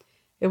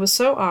 It was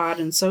so odd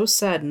and so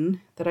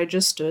sudden that I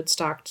just stood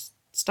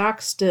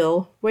stock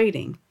still,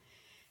 waiting,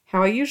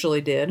 how I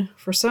usually did,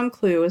 for some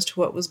clue as to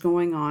what was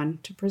going on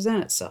to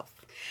present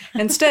itself.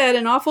 Instead,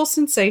 an awful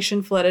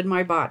sensation flooded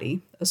my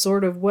body, a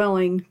sort of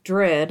welling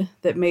dread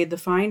that made the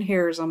fine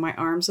hairs on my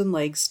arms and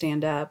legs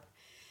stand up,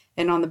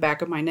 and on the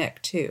back of my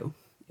neck, too.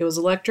 It was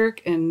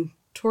electric and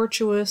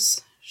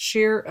tortuous,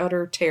 sheer,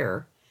 utter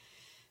terror.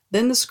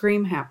 Then the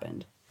scream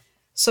happened.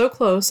 So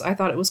close, I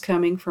thought it was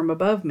coming from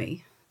above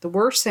me. The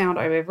worst sound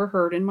I've ever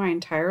heard in my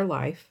entire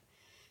life.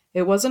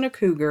 It wasn't a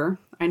cougar.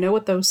 I know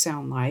what those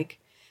sound like.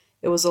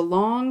 It was a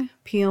long,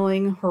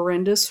 pealing,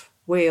 horrendous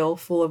wail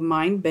full of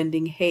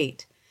mind-bending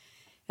hate.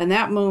 In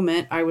that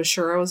moment, I was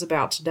sure I was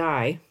about to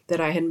die, that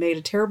I had made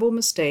a terrible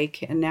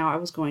mistake, and now I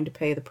was going to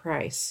pay the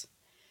price.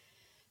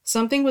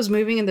 Something was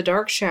moving in the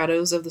dark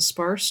shadows of the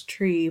sparse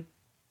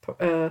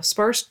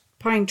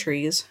pine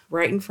trees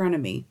right in front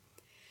of me.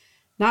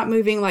 Not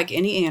moving like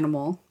any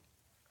animal,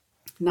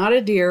 not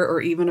a deer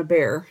or even a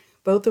bear,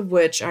 both of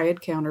which I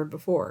had countered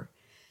before.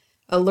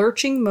 A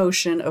lurching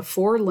motion of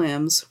 4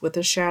 limbs with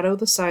a shadow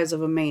the size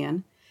of a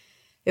man.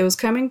 It was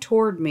coming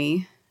toward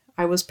me.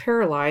 I was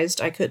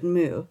paralyzed. I couldn't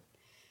move.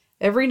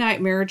 Every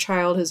nightmare a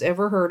child has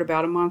ever heard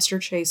about a monster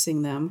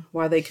chasing them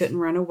while they couldn't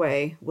run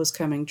away was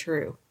coming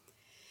true.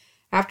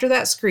 After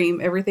that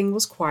scream, everything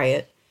was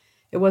quiet.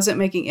 It wasn't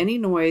making any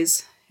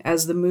noise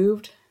as it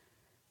moved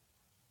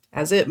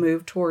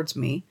towards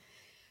me.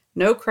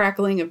 No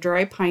crackling of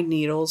dry pine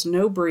needles,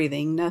 no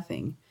breathing,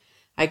 nothing.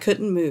 I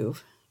couldn't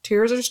move.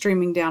 Tears are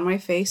streaming down my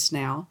face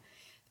now.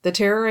 The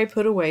terror I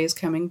put away is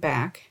coming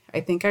back.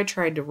 I think I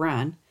tried to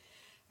run.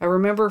 I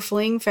remember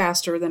fleeing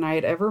faster than I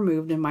had ever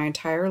moved in my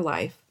entire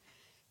life.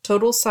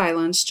 Total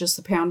silence, just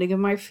the pounding of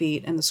my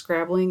feet and the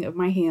scrabbling of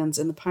my hands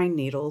in the pine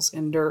needles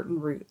and dirt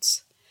and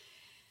roots.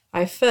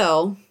 I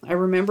fell. I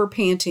remember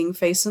panting,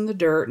 facing the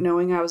dirt,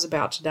 knowing I was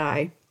about to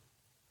die.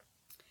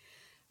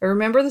 I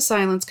remember the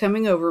silence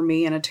coming over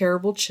me in a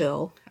terrible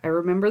chill. I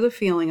remember the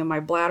feeling of my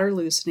bladder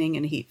loosening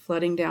and heat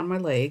flooding down my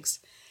legs.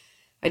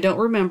 I don't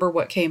remember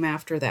what came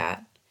after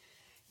that.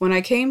 When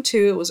I came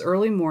to, it was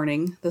early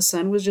morning. The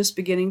sun was just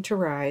beginning to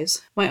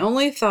rise. My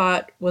only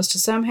thought was to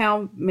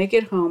somehow make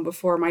it home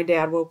before my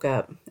dad woke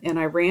up, and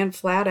I ran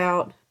flat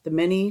out the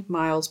many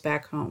miles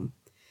back home.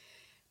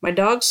 My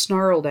dog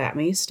snarled at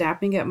me,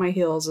 snapping at my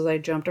heels as I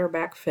jumped our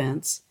back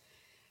fence.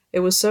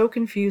 It was so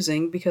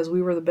confusing because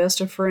we were the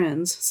best of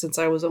friends since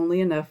I was only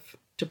enough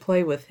to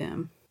play with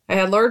him. I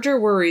had larger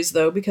worries,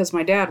 though, because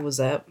my dad was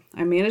up.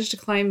 I managed to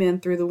climb in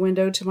through the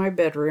window to my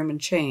bedroom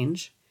and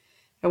change.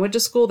 I went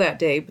to school that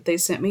day, but they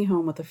sent me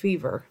home with a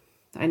fever.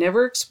 I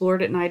never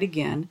explored at night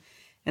again,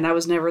 and I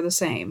was never the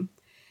same.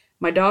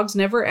 My dogs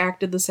never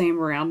acted the same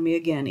around me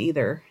again,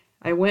 either.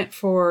 I went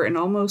for an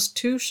almost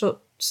too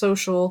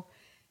social,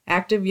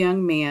 active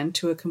young man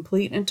to a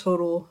complete and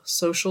total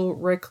social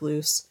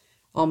recluse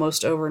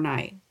almost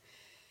overnight.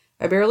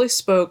 I barely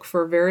spoke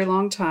for a very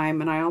long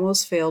time, and I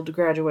almost failed to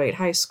graduate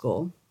high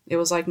school. It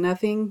was like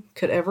nothing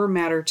could ever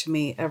matter to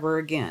me ever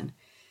again.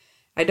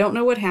 I don't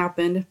know what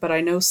happened, but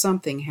I know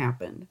something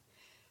happened.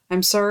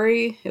 I'm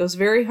sorry, it was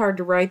very hard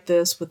to write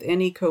this with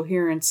any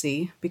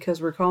coherency, because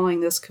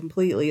recalling this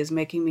completely is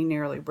making me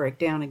nearly break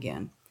down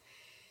again.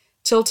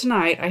 Till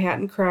tonight, I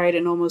hadn't cried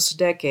in almost a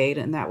decade,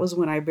 and that was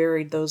when I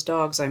buried those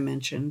dogs I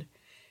mentioned,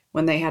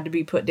 when they had to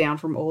be put down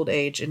from old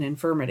age and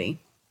infirmity.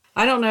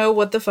 I don't know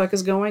what the fuck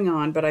is going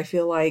on, but I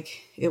feel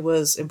like it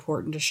was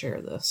important to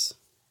share this.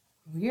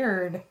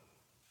 Weird.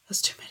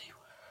 That's too many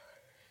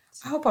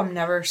words. I hope I'm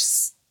never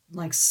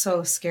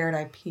so scared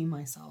I pee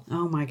myself.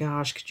 Oh my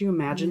gosh, could you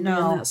imagine being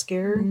that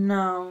scared?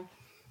 No.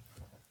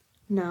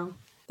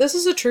 This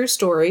is a true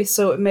story,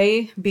 so it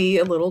may be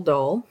a little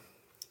dull.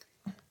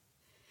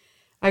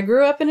 I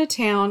grew up in a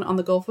town on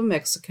the Gulf of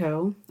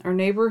Mexico. Our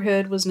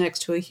neighborhood was next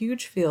to a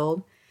huge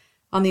field.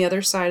 On the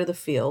other side of the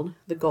field,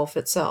 the Gulf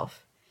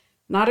itself.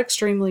 Not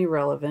extremely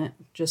relevant,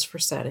 just for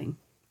setting.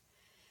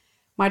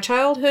 My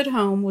childhood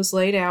home was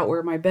laid out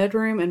where my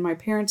bedroom and my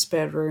parents'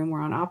 bedroom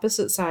were on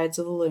opposite sides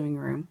of the living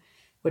room,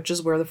 which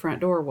is where the front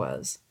door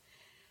was.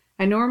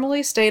 I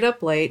normally stayed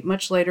up late,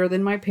 much later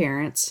than my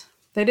parents.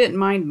 They didn't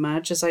mind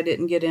much, as I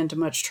didn't get into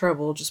much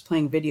trouble just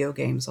playing video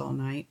games all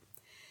night.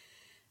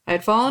 I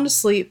had fallen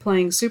asleep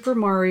playing Super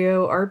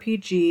Mario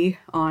RPG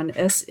on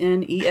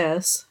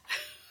SNES,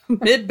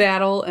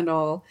 mid-battle and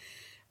all,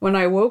 when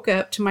I woke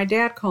up to my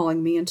dad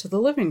calling me into the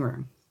living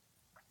room.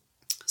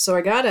 So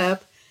I got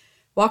up,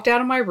 walked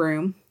out of my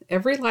room.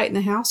 Every light in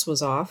the house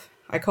was off.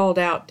 I called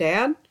out,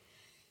 "Dad?"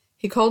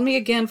 He called me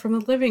again from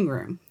the living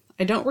room.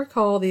 I don't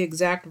recall the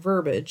exact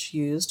verbiage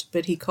used,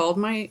 but he called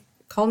me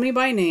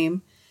by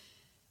name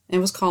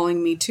and was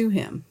calling me to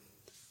him.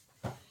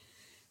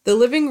 The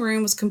living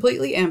room was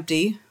completely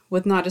empty,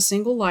 with not a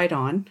single light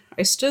on.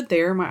 I stood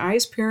there, my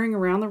eyes peering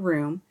around the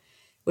room,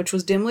 which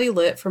was dimly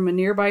lit from a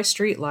nearby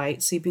street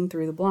light seeping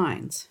through the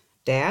blinds.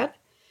 "Dad?"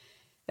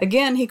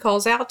 Again he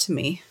calls out to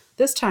me.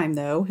 This time,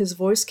 though, his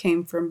voice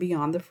came from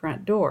beyond the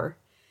front door.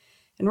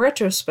 In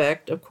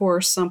retrospect, of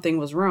course, something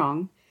was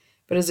wrong.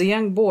 But as a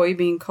young boy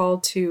being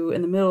called to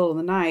in the middle of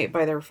the night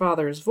by their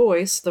father's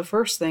voice, the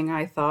first thing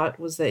I thought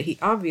was that he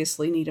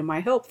obviously needed my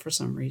help for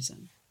some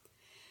reason.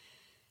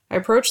 I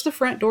approached the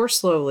front door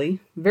slowly,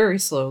 very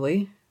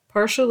slowly,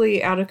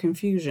 partially out of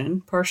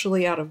confusion,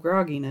 partially out of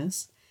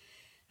grogginess.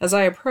 As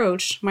I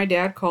approached, my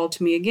dad called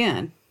to me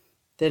again,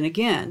 then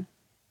again,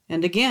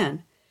 and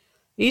again.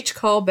 Each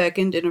call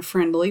beckoned in a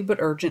friendly but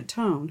urgent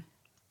tone.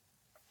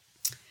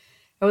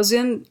 I was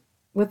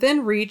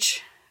within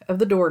reach of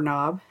the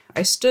doorknob.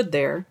 I stood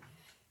there.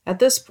 At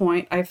this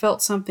point, I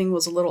felt something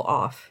was a little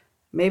off.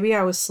 Maybe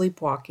I was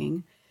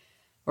sleepwalking,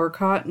 or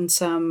caught in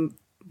some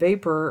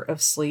vapor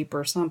of sleep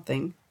or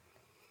something.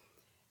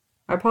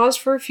 I paused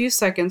for a few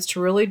seconds to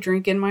really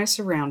drink in my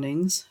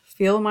surroundings,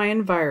 feel my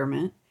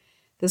environment.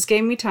 This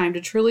gave me time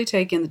to truly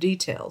take in the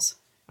details.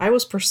 I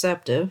was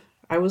perceptive.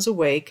 I was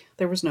awake.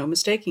 There was no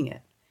mistaking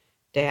it.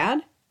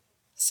 Dad?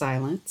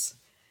 Silence.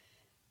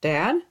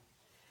 Dad?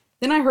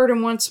 Then I heard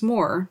him once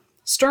more,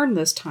 stern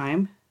this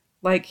time,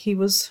 like he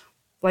was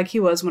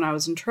when I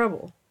was in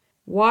trouble.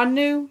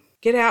 Wadnu,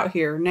 get out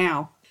here,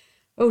 now.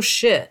 Oh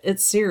shit,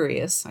 it's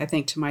serious, I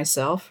think to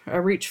myself. I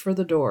reach for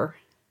the door.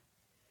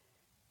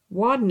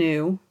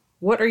 Wadnu,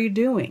 what are you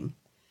doing?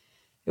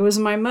 It was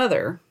my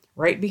mother,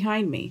 right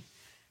behind me.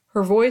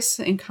 Her voice,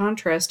 in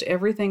contrast to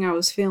everything I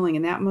was feeling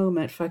in that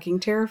moment,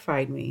 fucking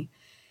terrified me.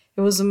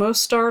 It was the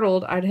most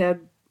startled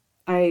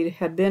I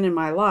had been in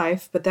my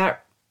life, but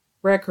that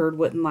record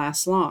wouldn't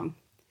last long.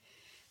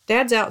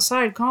 Dad's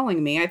outside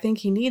calling me. I think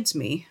he needs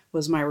me,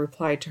 was my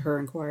reply to her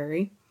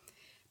inquiry.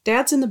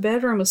 Dad's in the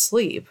bedroom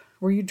asleep.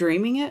 Were you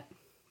dreaming it?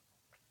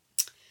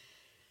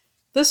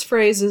 This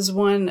phrase is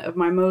one of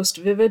my most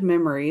vivid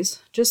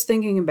memories. Just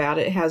thinking about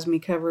it has me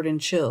covered in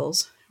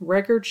chills.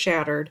 Record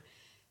shattered.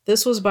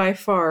 This was by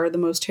far the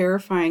most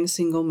terrifying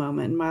single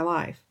moment in my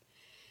life.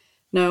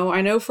 No,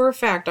 I know for a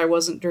fact I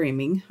wasn't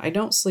dreaming. I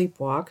don't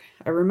sleepwalk.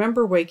 I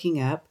remember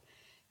waking up.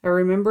 I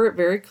remember it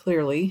very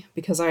clearly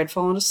because I had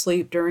fallen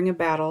asleep during a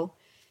battle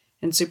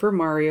in Super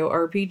Mario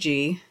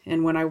RPG,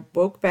 and when I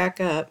woke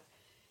back up,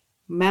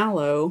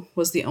 Mallow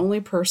was the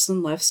only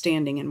person left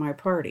standing in my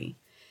party.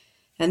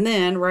 And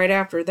then, right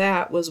after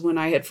that, was when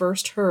I had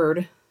first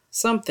heard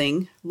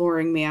something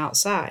luring me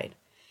outside.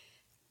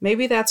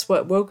 Maybe that's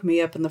what woke me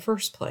up in the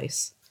first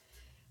place.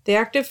 The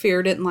active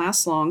fear didn't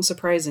last long,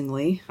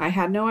 surprisingly. I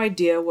had no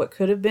idea what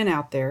could have been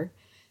out there.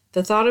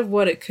 The thought of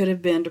what it could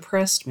have been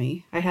depressed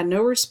me. I had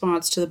no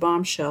response to the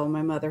bombshell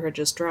my mother had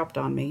just dropped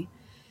on me.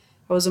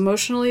 I was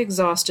emotionally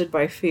exhausted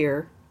by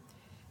fear.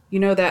 You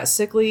know that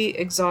sickly,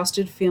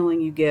 exhausted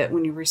feeling you get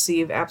when you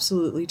receive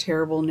absolutely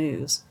terrible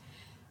news.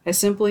 I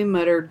simply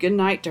muttered good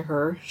night to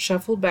her,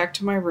 shuffled back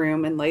to my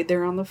room, and laid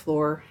there on the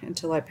floor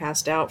until I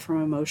passed out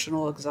from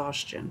emotional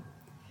exhaustion.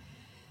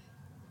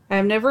 I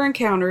have never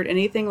encountered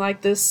anything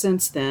like this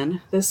since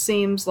then. This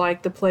seems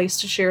like the place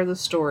to share the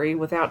story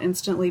without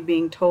instantly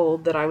being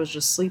told that I was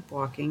just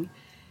sleepwalking,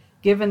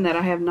 given that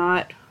I have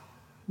not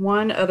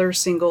one other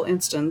single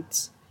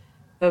instance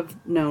of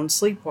known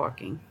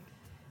sleepwalking.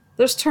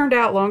 This turned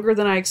out longer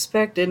than I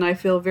expected, and I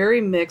feel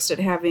very mixed at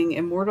having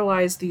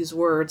immortalized these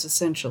words,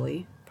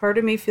 essentially. Part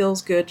of me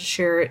feels good to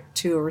share it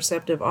to a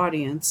receptive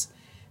audience,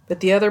 but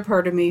the other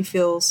part of me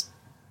feels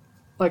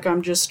like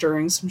I'm just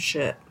stirring some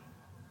shit.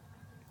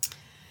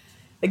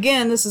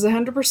 Again, this is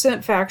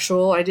 100%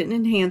 factual. I didn't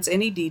enhance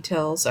any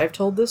details. I've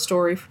told this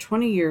story for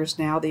 20 years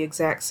now the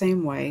exact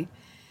same way.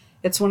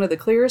 It's one of the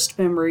clearest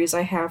memories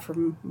I have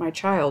from my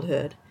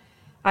childhood.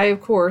 I,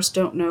 of course,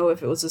 don't know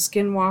if it was a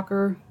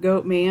skinwalker,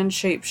 goat man,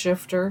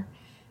 shapeshifter.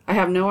 I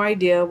have no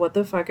idea what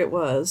the fuck it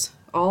was.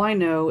 All I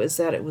know is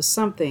that it was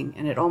something,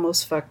 and it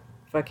almost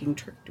fucking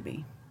tricked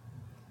me.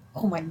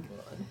 Oh my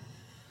god.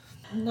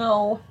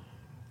 No.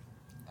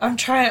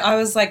 I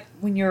was like,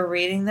 when you were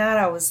reading that,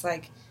 I was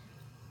like,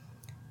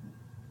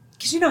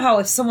 because you know how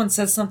if someone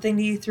says something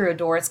to you through a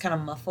door, it's kind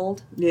of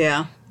muffled?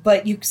 Yeah.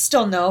 But you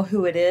still know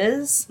who it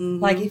is.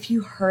 Mm-hmm. Like, if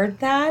you heard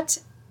that,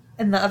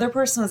 and the other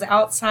person was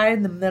outside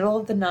in the middle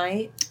of the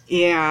night.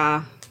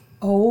 Yeah.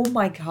 Oh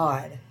my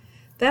god.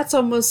 That's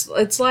almost,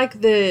 it's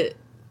like the,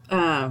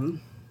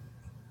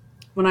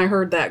 when I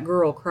heard that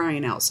girl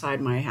crying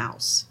outside my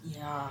house.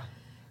 Yeah.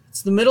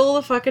 It's the middle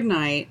of the fucking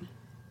night.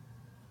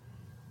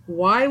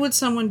 Why would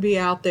someone be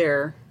out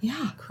there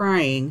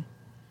crying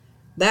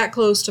that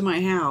close to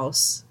my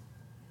house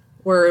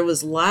where it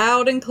was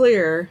loud and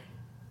clear?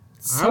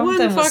 I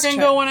wasn't fucking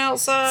going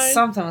outside.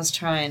 Something was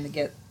trying to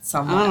get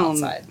someone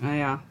outside.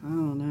 Yeah, I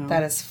don't know.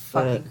 That is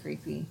fucking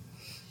creepy.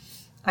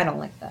 I don't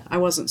like that. I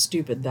wasn't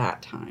stupid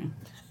that time.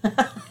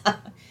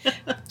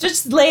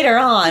 Just later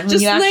on,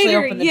 when you actually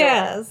open the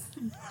door.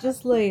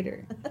 Just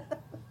later.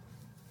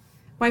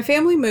 My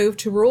family moved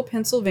to rural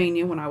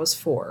Pennsylvania when I was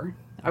 4.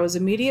 I was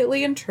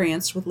immediately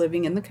entranced with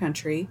living in the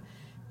country,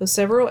 with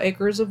several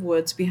acres of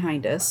woods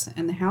behind us,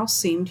 and the house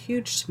seemed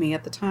huge to me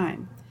at the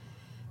time.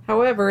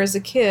 However, as a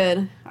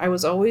kid, I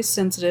was always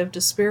sensitive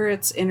to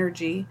spirits,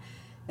 energy,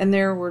 and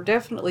there were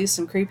definitely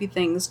some creepy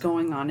things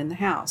going on in the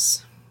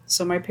house.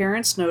 So my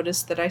parents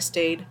noticed that I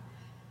stayed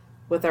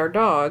with our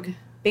dog,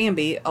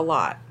 Bambi, a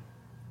lot.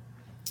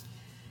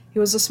 He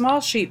was a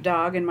small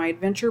sheepdog and my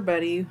adventure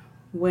buddy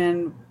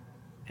when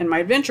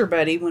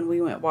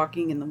we went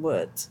walking in the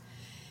woods.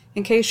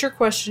 In case you're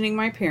questioning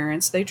my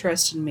parents, they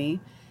trusted me,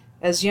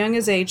 as young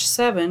as age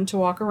 7, to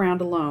walk around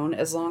alone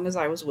as long as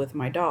I was with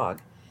my dog,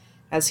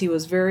 as he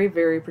was very,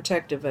 very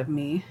protective of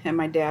me, and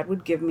my dad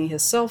would give me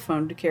his cell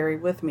phone to carry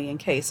with me in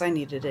case I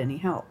needed any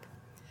help.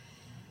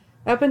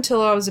 Up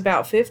until I was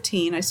about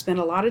 15, I spent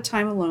a lot of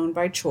time alone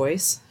by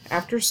choice.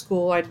 After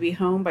school, I'd be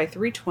home by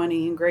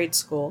 3:20 in grade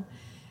school.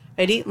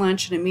 I'd eat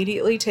lunch and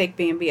immediately take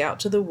Bambi out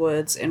to the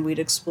woods, and we'd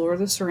explore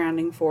the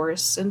surrounding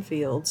forests and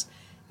fields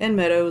and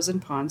meadows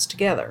and ponds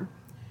together.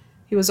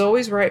 He was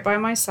always right by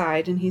my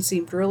side, and he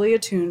seemed really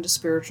attuned to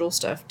spiritual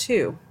stuff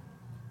too.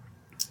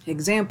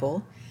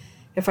 Example,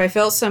 if I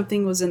felt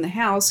something was in the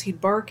house,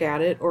 he'd bark at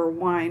it or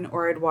whine,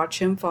 or I'd watch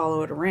him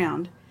follow it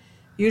around.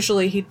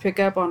 Usually he'd pick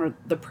up on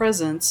the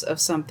presence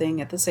of something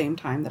at the same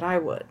time that I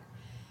would.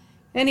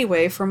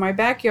 Anyway, from my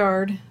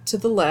backyard to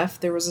the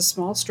left, there was a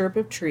small strip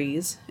of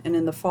trees, and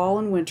in the fall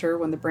and winter,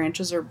 when the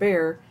branches are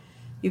bare,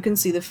 you can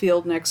see the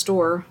field next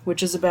door,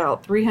 which is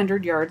about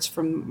 300 yards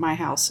from my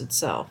house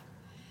itself.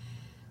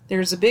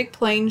 There's a big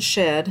plane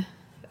shed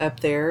up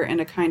there and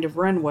a kind of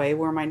runway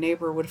where my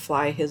neighbor would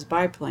fly his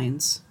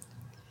biplanes.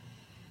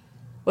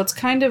 What's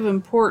kind of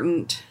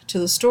important to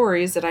the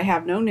story is that I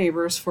have no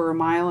neighbors for a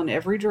mile in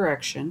every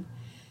direction.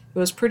 It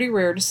was pretty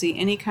rare to see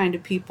any kind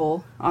of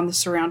people on the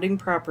surrounding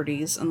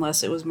properties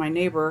unless it was my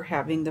neighbor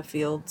haying the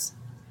fields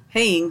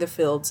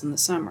in the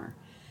summer.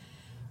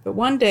 But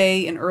one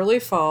day in early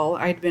fall,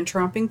 I had been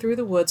tromping through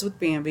the woods with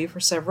Bambi for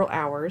several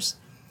hours.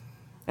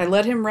 I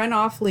let him run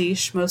off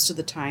leash most of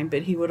the time,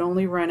 but he would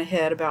only run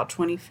ahead about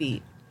 20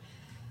 feet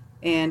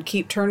and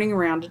keep turning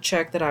around to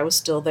check that I was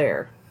still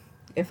there.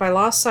 If I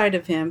lost sight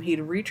of him, he'd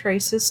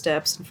retrace his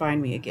steps and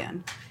find me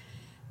again.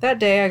 That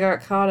day I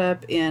got caught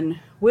up in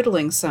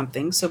whittling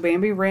something, so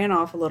Bambi ran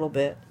off a little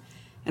bit,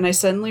 and I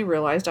suddenly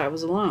realized I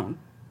was alone.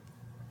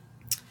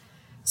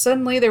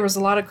 Suddenly there was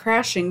a lot of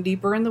crashing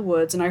deeper in the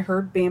woods, and I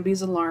heard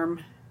Bambi's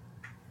alarm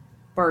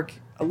bark,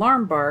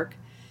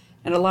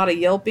 and a lot of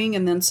yelping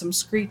and then some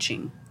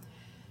screeching.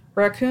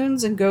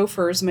 Raccoons and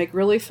gophers make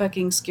really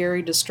fucking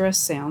scary distress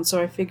sounds,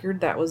 so I figured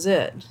that was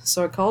it.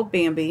 So I called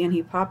Bambi, and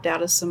he popped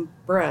out of some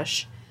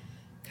brush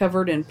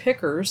covered in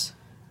pickers,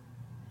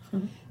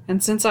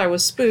 and since I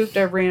was spooked,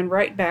 I ran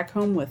right back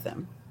home with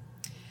him.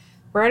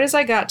 Right as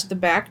I got to the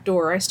back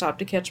door, I stopped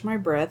to catch my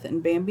breath,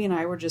 and Bambi and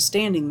I were just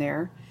standing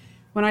there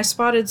when I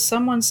spotted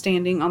someone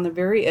standing on the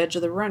very edge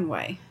of the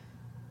runway.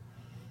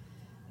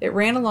 It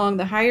ran along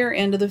the higher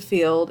end of the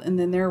field, and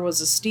then there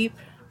was a steep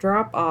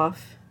drop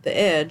off the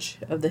edge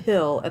of the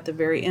hill at the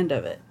very end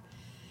of it.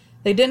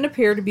 They didn't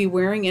appear to be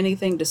wearing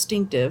anything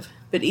distinctive,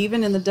 but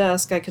even in the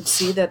dusk I could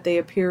see that they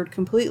appeared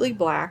completely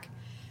black,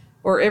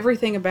 or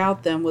everything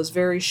about them was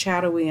very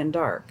shadowy and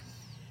dark.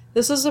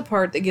 This is the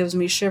part that gives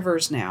me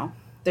shivers now.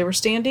 They were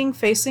standing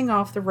facing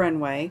off the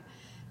runway,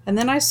 and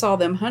then I saw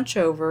them hunch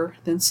over,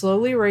 then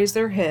slowly raise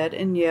their head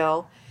and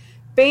yell,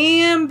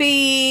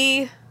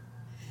 "Bambi!"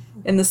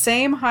 in the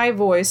same high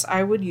voice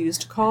I would use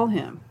to call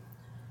him.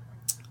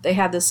 They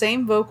had the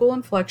same vocal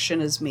inflection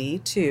as me,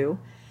 too,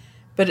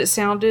 but it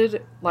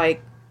sounded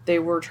like they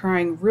were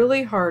trying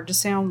really hard to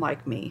sound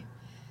like me.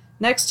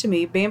 Next to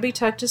me, Bambi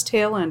tucked his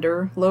tail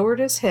under, lowered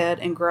his head,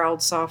 and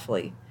growled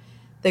softly.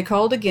 They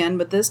called again,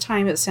 but this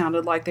time it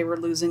sounded like they were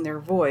losing their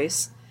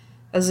voice,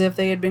 as if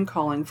they had been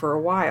calling for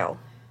a while.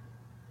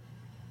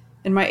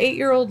 In my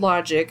 8-year-old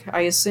logic,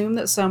 I assumed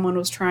that someone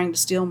was trying to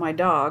steal my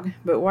dog,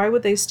 but why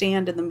would they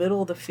stand in the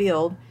middle of the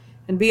field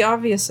and be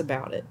obvious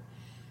about it?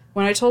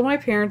 When I told my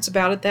parents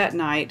about it that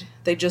night,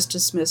 they just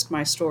dismissed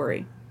my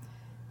story.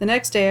 The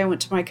next day I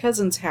went to my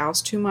cousin's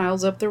house 2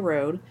 miles up the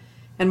road,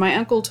 and my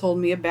uncle told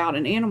me about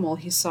an animal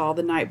he saw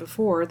the night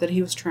before that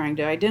he was trying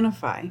to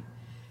identify.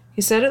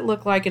 He said it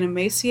looked like an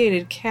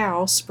emaciated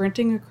cow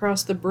sprinting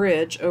across the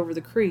bridge over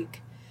the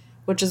creek,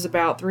 which is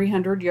about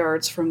 300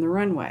 yards from the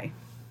runway.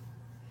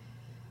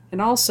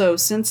 And also,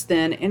 since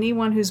then,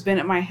 anyone who's been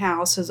at my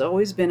house has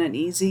always been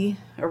uneasy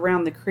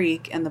around the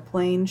creek and the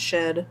plane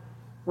shed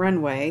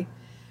runway,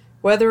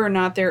 whether or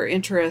not they're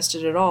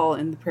interested at all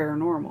in the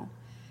paranormal.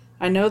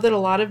 I know that a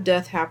lot of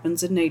death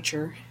happens in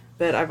nature,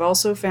 but I've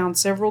also found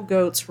several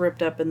goats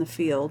ripped up in the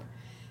field.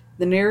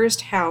 The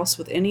nearest house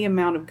with any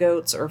amount of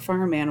goats or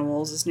farm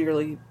animals is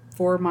nearly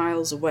 4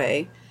 miles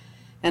away,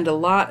 and a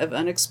lot of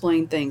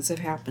unexplained things have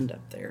happened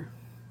up there.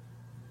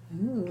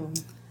 Ooh.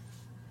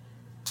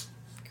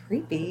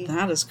 Creepy.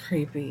 That is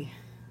creepy.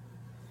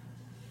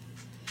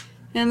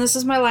 And this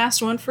is my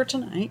last one for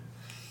tonight.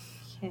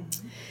 Okay.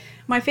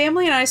 My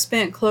family and I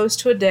spent close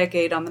to a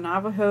decade on the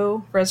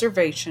Navajo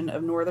Reservation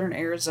of northern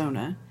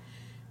Arizona.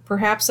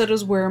 Perhaps that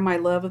is where my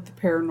love of the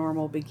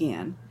paranormal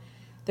began.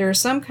 There is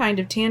some kind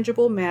of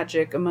tangible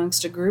magic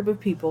amongst a group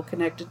of people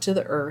connected to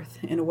the earth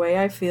in a way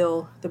I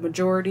feel the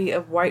majority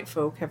of white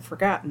folk have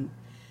forgotten.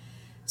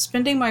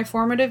 Spending my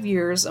formative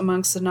years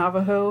amongst the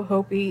Navajo,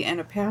 Hopi, and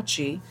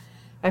Apache,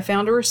 I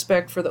found a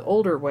respect for the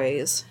older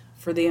ways,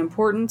 for the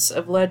importance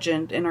of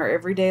legend in our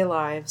everyday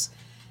lives,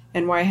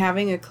 and why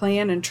having a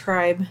clan and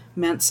tribe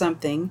meant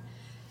something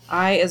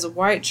I, as a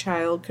white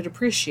child, could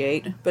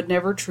appreciate, but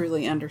never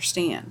truly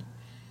understand.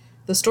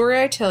 The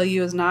story I tell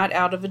you is not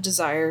out of a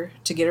desire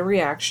to get a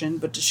reaction,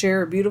 but to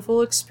share a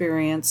beautiful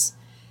experience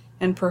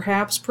and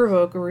perhaps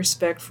provoke a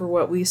respect for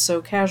what we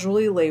so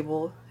casually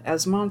label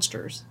as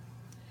monsters.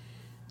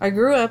 I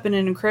grew up in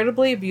an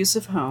incredibly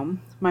abusive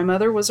home. My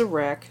mother was a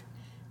wreck.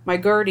 My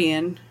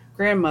guardian,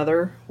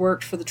 grandmother,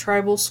 worked for the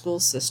tribal school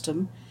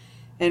system,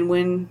 and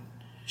when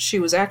she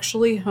was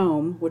actually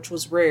home, which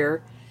was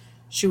rare,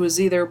 she was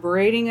either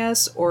berating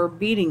us or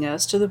beating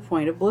us to the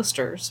point of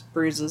blisters,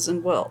 bruises,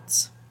 and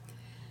welts.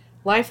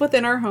 Life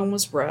within our home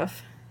was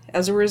rough.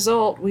 As a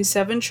result, we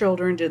 7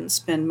 children didn't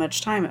spend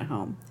much time at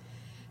home.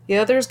 The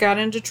others got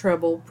into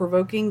trouble,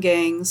 provoking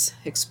gangs,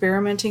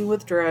 experimenting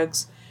with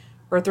drugs,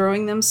 or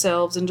throwing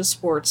themselves into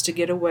sports to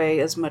get away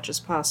as much as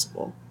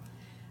possible.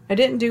 I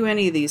didn't do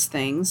any of these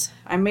things.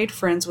 I made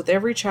friends with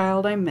every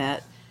child I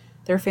met.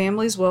 Their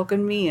families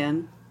welcomed me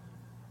in.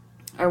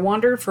 I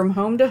wandered from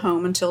home to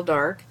home until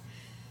dark.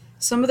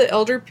 Some of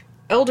the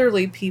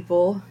elderly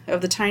people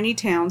of the tiny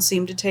town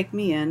seemed to take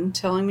me in,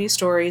 telling me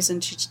stories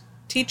and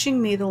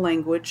teaching me the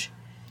language,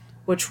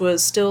 which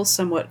was still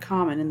somewhat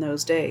common in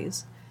those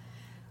days.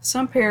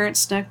 Some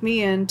parents snuck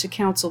me into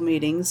council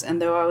meetings,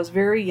 and though I was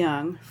very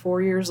young,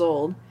 4 years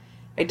old,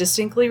 I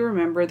distinctly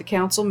remember the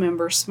council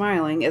members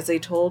smiling as they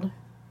told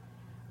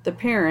the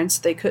parents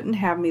they couldn't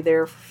have me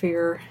there for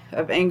fear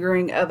of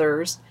angering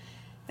others,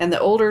 and the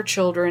older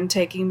children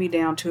taking me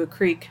down to a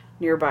creek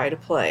nearby to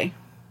play.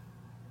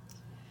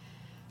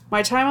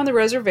 My time on the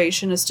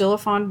reservation is still a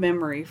fond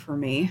memory for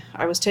me.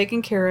 I was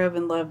taken care of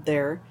and loved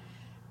there.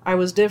 I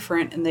was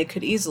different, and they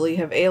could easily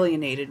have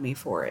alienated me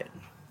for it.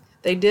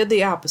 They did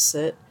the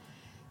opposite.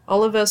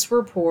 All of us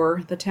were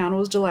poor, the town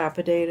was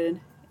dilapidated,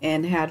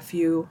 and had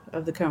few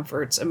of the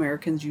comforts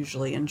Americans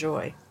usually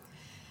enjoy.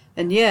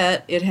 And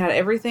yet, it had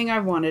everything I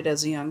wanted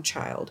as a young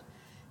child.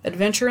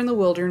 Adventure in the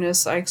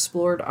wilderness I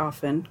explored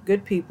often,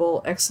 good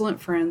people,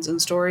 excellent friends,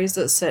 and stories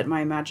that set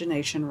my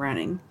imagination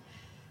running.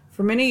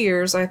 For many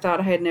years, I thought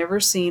I had never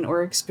seen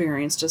or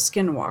experienced a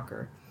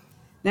skinwalker.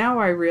 Now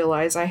I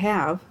realize I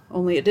have,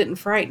 only it didn't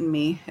frighten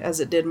me as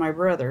it did my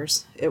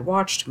brothers. It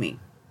watched me.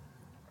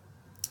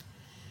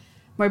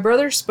 My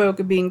brother spoke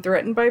of being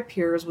threatened by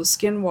peers with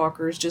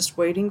skinwalkers just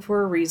waiting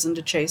for a reason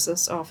to chase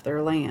us off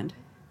their land.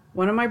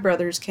 One of my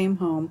brothers came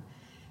home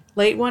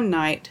late one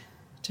night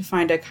to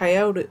find a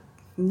coyote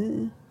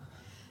on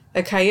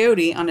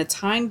its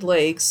hind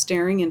legs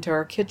staring into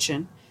our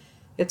kitchen,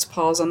 its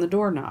paws on the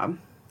doorknob.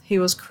 He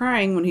was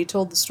crying when he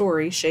told the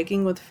story,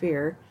 shaking with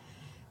fear.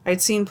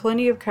 I'd seen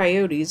plenty of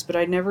coyotes, but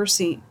I've never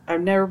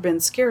been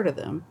scared of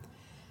them.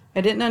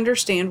 I didn't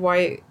understand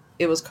why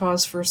it was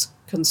cause for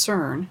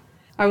concern.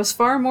 I was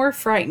far more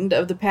frightened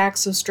of the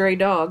packs of stray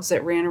dogs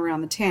that ran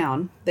around the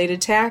town. They'd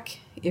attack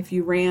if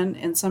you ran,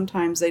 and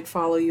sometimes they'd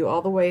follow you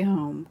all the way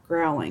home,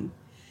 growling.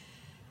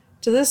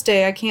 To this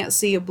day, I can't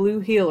see a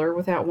blue heeler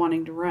without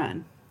wanting to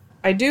run.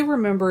 I do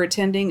remember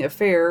attending a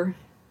fair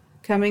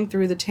coming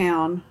through the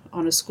town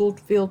on a school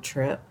field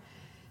trip.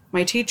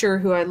 My teacher,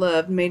 who I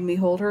loved, made me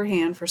hold her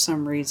hand for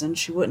some reason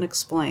she wouldn't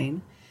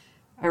explain.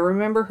 I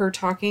remember her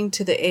talking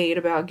to the aide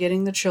about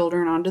getting the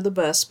children onto the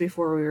bus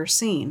before we were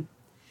seen.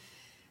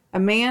 A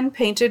man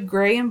painted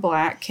gray and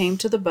black came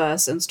to the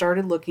bus and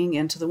started looking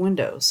into the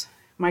windows.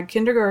 My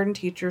kindergarten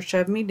teacher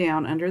shoved me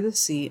down under the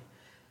seat,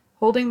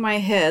 holding my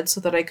head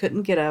so that I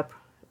couldn't get up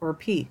or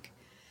peek.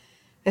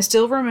 I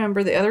still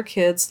remember the other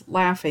kids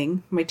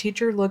laughing, my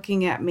teacher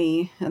looking at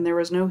me, and there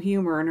was no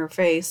humor in her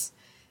face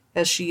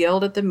as she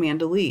yelled at the man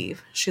to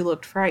leave. She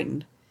looked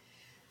frightened.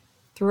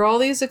 Through all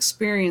these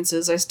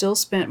experiences, I still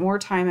spent more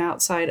time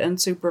outside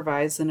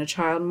unsupervised than a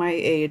child my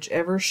age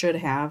ever should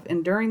have,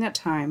 and during that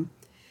time,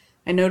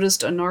 I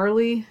noticed a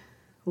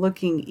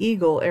gnarly-looking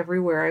eagle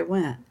everywhere I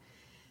went.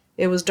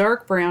 It was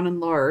dark brown and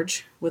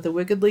large, with a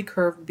wickedly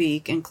curved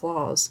beak and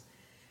claws.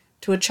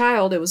 To a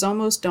child, it was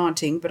almost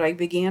daunting, but I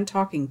began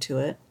talking to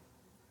it.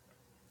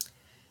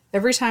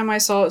 Every time I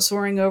saw it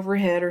soaring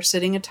overhead or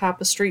sitting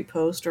atop a street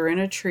post or in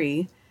a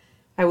tree,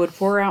 I would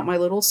pour out my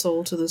little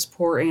soul to this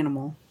poor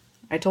animal.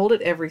 I told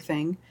it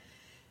everything.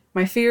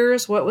 My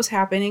fears, what was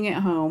happening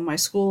at home, my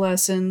school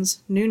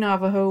lessons, new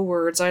Navajo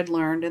words I'd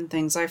learned, and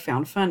things I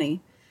found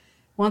funny.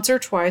 Once or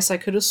twice I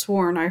could have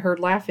sworn I heard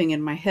laughing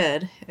in my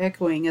head,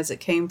 echoing as it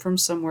came from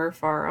somewhere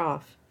far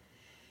off.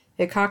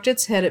 It cocked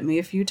its head at me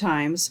a few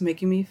times,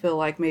 making me feel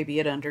like maybe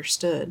it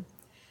understood.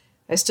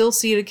 I still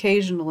see it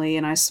occasionally,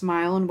 and I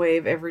smile and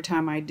wave every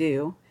time I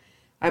do.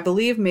 I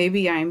believe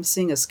maybe I am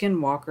seeing a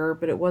skinwalker,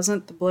 but it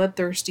wasn't the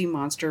bloodthirsty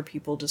monster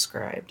people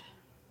described.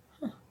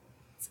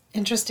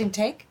 Interesting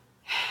take.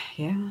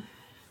 Yeah.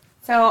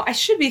 So I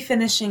should be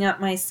finishing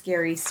up my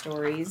scary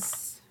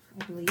stories,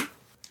 I believe.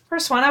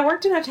 First one, I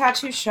worked in a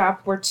tattoo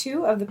shop where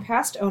 2 of the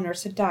past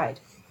owners had died.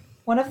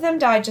 One of them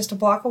died just a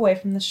block away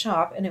from the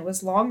shop, and it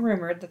was long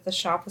rumored that the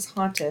shop was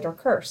haunted or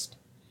cursed.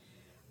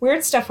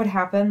 Weird stuff would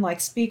happen, like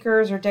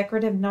speakers or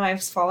decorative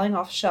knives falling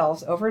off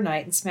shelves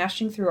overnight and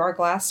smashing through our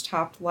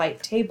glass-topped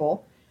light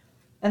table,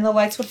 and the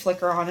lights would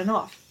flicker on and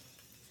off.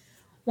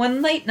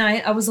 One late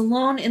night, I was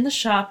alone in the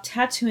shop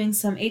tattooing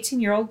some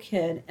 18-year-old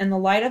kid, and the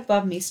light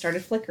above me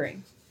started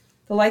flickering.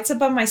 The lights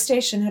above my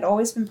station had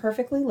always been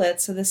perfectly lit,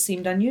 so this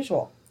seemed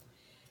unusual.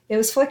 It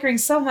was flickering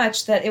so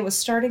much that it was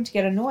starting to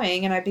get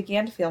annoying, and I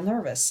began to feel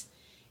nervous,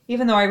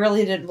 even though I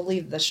really didn't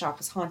believe the shop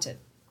was haunted.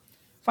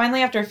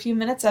 Finally, after a few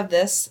minutes of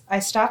this, I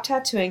stopped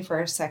tattooing for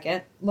a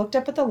second, looked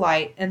up at the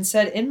light, and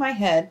said in my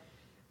head,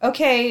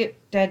 "Okay,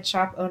 dead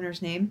shop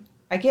owner's name,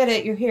 I get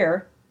it, you're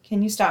here.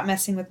 Can you stop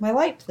messing with my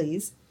light,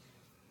 please?"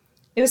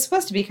 It was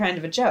supposed to be kind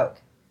of a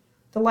joke.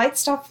 The light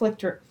stopped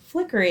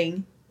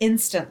flickering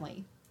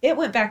instantly. it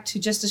went back to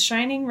just a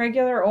shining,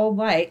 regular old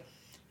light,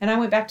 and I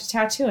went back to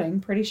tattooing,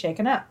 pretty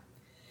shaken up.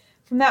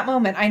 From that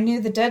moment, I knew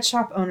the dead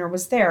shop owner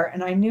was there,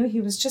 and I knew he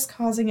was just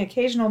causing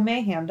occasional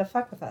mayhem to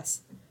fuck with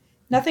us.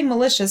 Nothing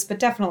malicious, but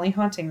definitely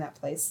haunting that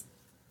place.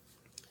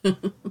 Did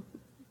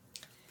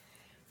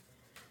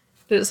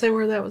it say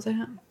where that was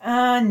at?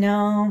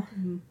 No.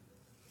 Mm-hmm.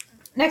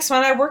 Next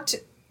one,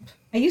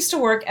 I used to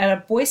work at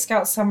a Boy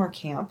Scout summer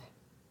camp.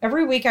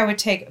 Every week I would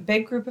take a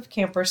big group of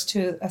campers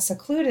to a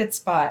secluded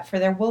spot for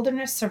their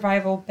wilderness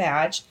survival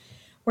badge,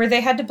 where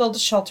they had to build a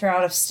shelter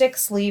out of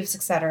sticks, leaves,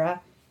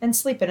 etc., and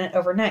sleep in it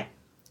overnight.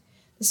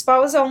 The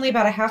spot was only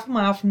about a half a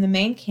mile from the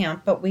main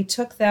camp, but we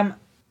took them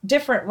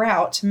different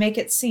route to make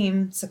it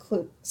seem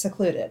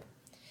secluded.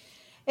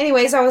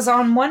 Anyways, I was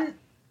on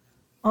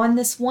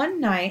this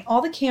one night,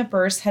 all the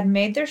campers had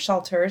made their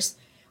shelters,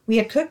 we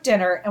had cooked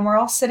dinner, and we're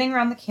all sitting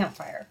around the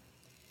campfire.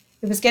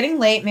 It was getting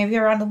late, maybe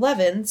around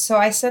 11, so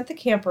I sent the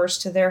campers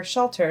to their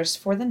shelters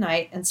for the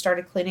night and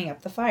started cleaning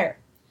up the fire.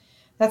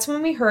 That's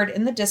when we heard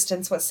in the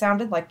distance what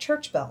sounded like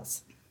church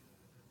bells.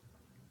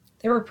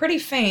 They were pretty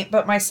faint,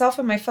 but myself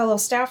and my fellow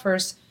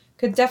staffers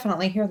could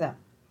definitely hear them.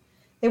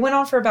 They went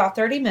on for about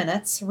 30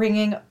 minutes,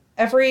 ringing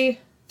every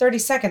 30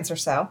 seconds or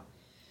so.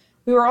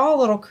 We were all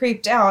a little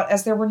creeped out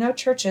as there were no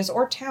churches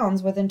or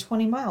towns within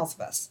 20 miles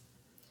of us.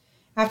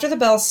 After the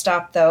bells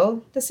stopped,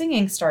 though, the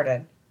singing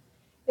started.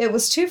 It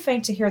was too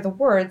faint to hear the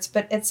words,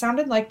 but it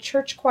sounded like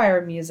church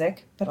choir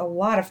music, but a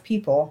lot of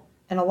people,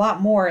 and a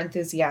lot more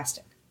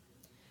enthusiastic.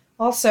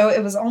 Also,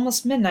 it was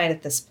almost midnight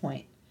at this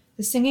point.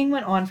 The singing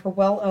went on for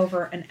well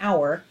over an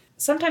hour,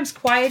 sometimes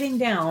quieting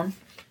down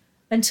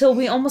until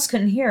we almost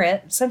couldn't hear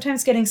it,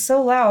 sometimes getting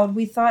so loud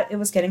we thought it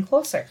was getting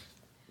closer.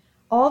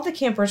 All of the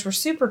campers were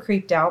super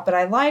creeped out, but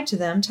I lied to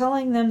them,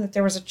 telling them that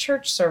there was a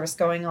church service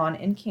going on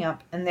in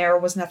camp and there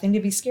was nothing to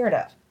be scared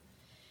of.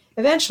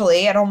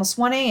 Eventually, at almost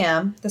 1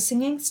 a.m., the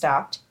singing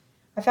stopped.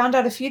 I found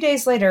out a few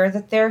days later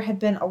that there had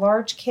been a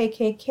large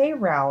KKK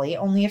rally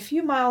only a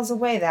few miles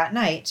away that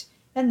night,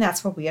 and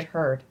that's what we had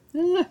heard.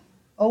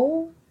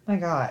 Oh my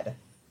God.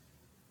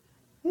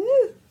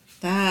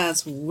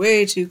 That's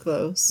way too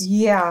close.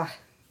 Yeah.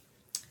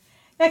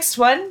 Next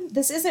one.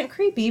 This isn't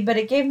creepy, but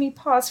it gave me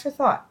pause for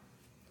thought.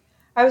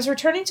 I was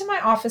returning to my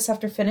office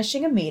after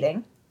finishing a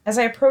meeting. As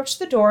I approached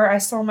the door, I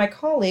saw my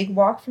colleague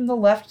walk from the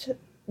left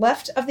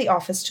of the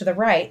office to the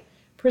right,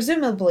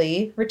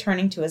 presumably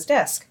returning to his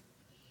desk.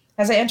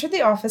 As I entered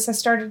the office, I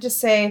started to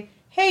say,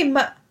 "Hey,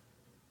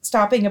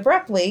 stopping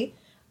abruptly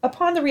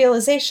upon the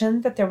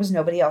realization that there was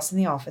nobody else in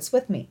the office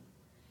with me.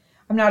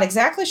 I'm not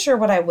exactly sure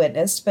what I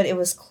witnessed, but it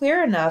was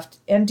clear enough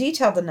and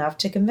detailed enough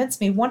to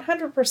convince me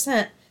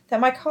 100% that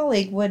my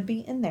colleague would be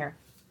in there.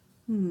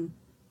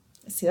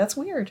 See, that's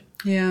weird.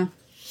 Yeah.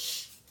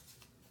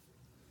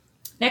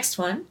 Next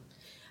one.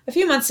 A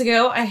few months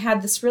ago, I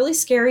had this really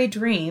scary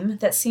dream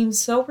that seemed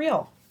so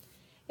real.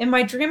 In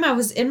my dream, I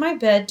was in my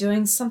bed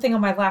doing something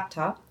on my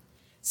laptop.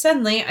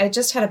 Suddenly, I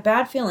just had a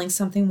bad feeling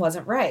something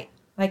wasn't right.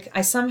 Like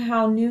I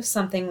somehow knew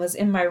something was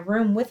in my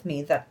room with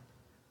me that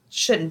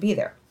shouldn't be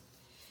there.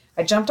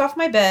 I jumped off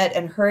my bed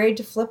and hurried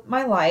to flip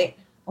my light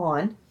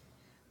on.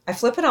 I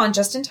flip it on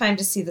just in time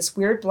to see this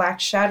weird black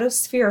shadow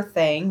sphere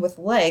thing with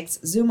legs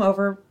zoom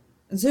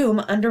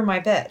under my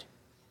bed.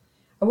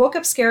 I woke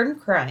up scared and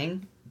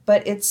crying,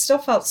 but it still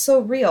felt so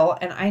real,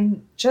 and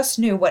I just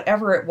knew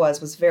whatever it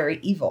was very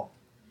evil.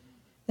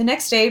 The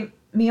next day,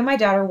 me and my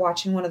dad are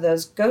watching one of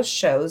those ghost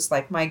shows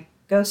like My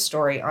Ghost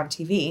Story on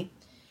TV.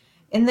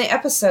 In the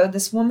episode,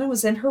 this woman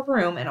was in her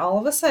room, and all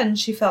of a sudden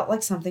she felt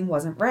like something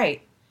wasn't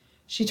right.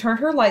 She turned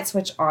her light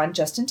switch on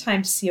just in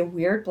time to see a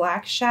weird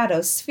black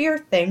shadow sphere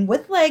thing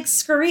with legs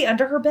scurry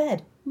under her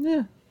bed.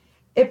 Yeah.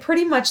 It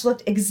pretty much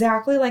looked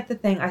exactly like the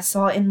thing I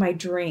saw in my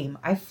dream.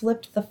 I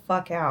flipped the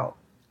fuck out.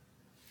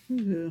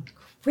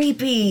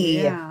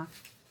 Creepy. Yeah.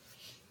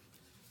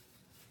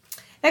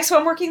 Next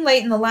one, working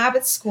late in the lab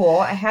at school,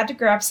 I had to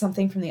grab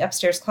something from the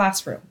upstairs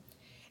classroom.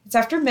 It's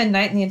after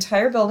midnight and the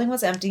entire building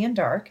was empty and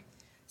dark.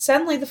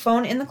 Suddenly, the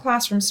phone in the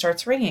classroom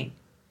starts ringing.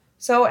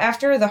 So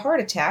after the heart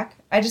attack,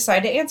 I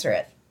decide to answer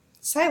it.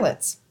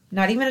 Silence.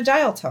 Not even a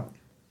dial tone.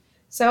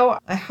 So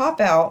I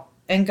hop out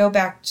and go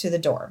back to the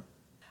door.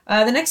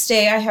 The next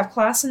day, I have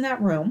class in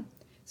that room.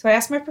 So I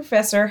ask my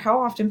professor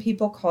how often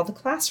people call the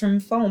classroom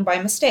phone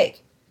by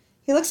mistake.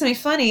 He looks at me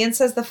funny and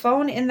says the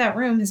phone in that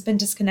room has been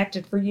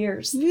disconnected for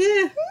years.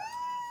 Yeah.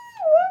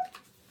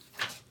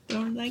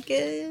 Don't like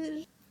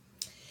it.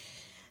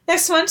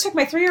 Next one, took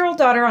my 3-year-old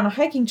daughter on a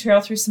hiking trail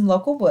through some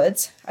local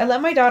woods. I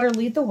let my daughter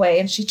lead the way,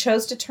 and she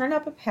chose to turn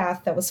up a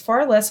path that was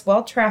far less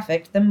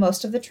well-trafficked than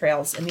most of the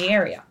trails in the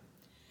area.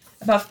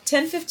 About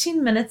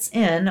 10-15 minutes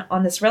in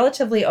on this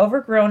relatively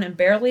overgrown and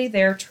barely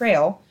there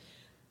trail,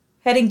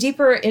 heading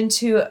deeper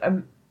into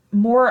a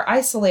more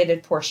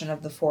isolated portion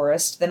of the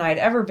forest than I'd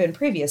ever been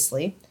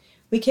previously,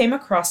 we came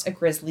across a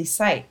grisly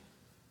sight.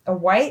 A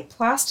white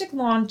plastic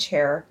lawn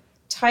chair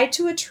tied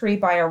to a tree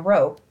by a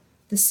rope,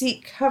 the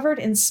seat covered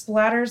in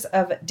splatters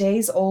of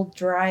days-old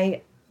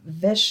dry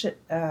viscous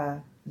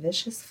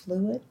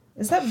fluid.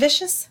 Is that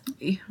vicious?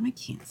 I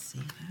can't see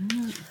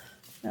that.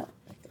 No.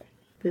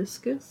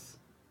 Viscous?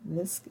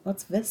 What's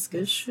viscous?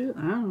 Viscous?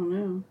 I don't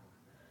know.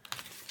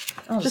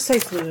 Oh, Just say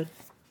fluid.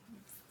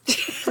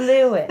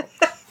 fluid.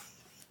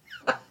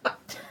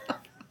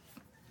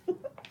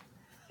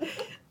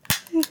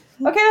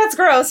 Okay, that's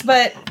gross,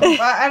 but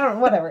I don't.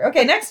 Whatever.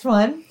 Okay, next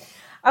one.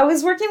 I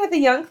was working with a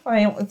young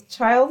client with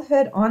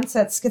childhood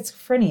onset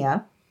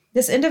schizophrenia.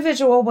 This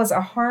individual was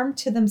a harm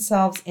to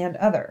themselves and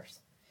others.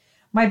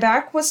 My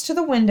back was to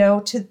the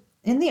window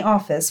in the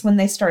office when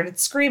they started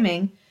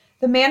screaming,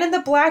 "The man in the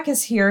black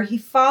is here. He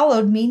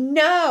followed me.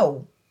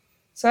 No!"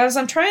 So as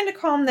I'm trying to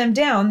calm them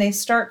down, they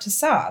start to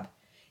sob.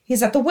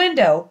 "He's at the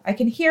window. I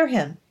can hear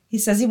him. He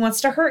says he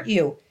wants to hurt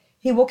you.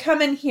 He will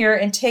come in here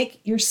and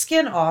take your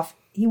skin off.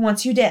 He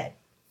wants you dead."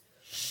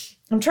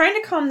 I'm trying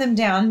to calm them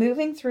down,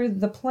 moving through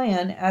the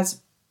plan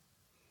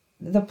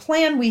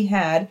we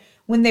had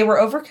when they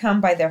were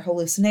overcome by their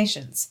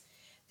hallucinations.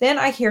 Then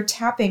I hear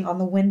tapping on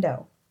the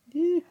window.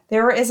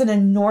 There is an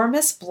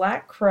enormous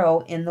black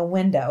crow in the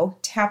window,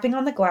 tapping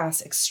on the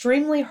glass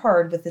extremely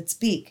hard with its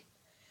beak.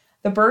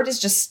 The bird is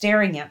just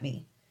staring at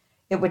me.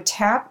 It would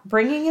tap,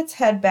 bringing its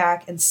head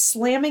back and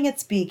slamming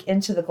its beak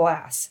into the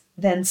glass,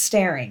 then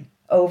staring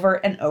over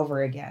and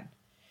over again.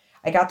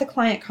 I got the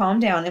client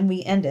calmed down and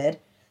we ended.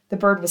 The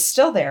bird was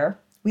still there.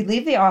 We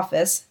leave the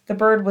office. The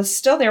bird was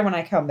still there when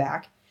I come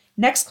back.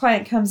 Next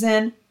client comes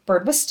in.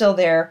 Bird was still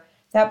there.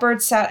 That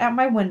bird sat at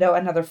my window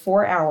another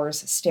 4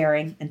 hours,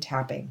 staring and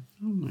tapping.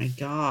 Oh my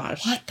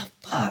gosh. What the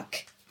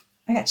fuck?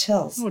 I got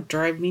chills. That would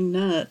drive me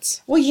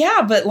nuts. Well,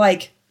 yeah, but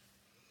like,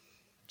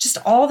 just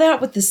all that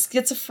with the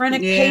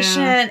schizophrenic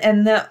patient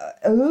and the,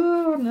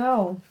 oh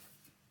no.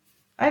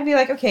 I'd be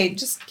like, okay,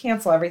 just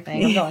cancel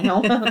everything. I'm going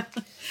home.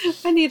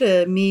 I need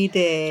a me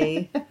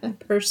day, a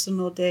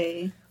personal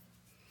day.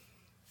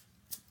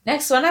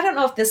 Next one, I don't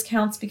know if this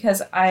counts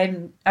because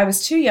I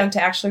was too young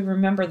to actually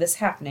remember this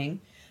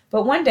happening.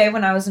 But one day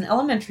when I was in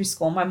elementary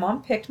school, my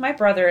mom picked my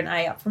brother and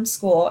I up from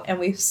school and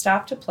we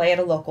stopped to play at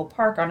a local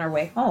park on our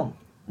way home.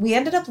 We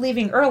ended up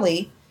leaving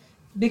early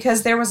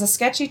because there was a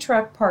sketchy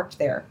truck parked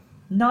there,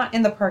 not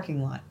in the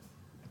parking lot.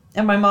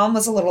 And my mom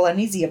was a little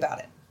uneasy about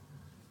it.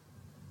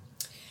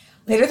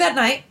 Later that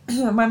night,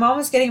 my mom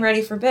was getting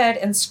ready for bed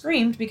and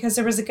screamed because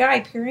there was a guy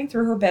peering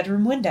through her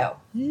bedroom window.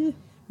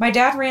 My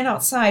dad ran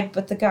outside,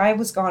 but the guy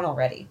was gone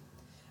already.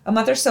 A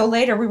month or so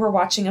later, we were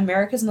watching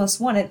America's Most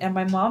Wanted, and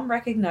my mom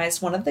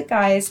recognized one of the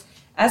guys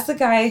as the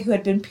guy who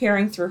had been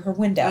peering through her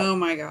window. Oh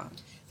my God.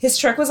 His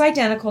truck was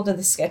identical to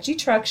the sketchy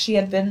truck she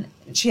had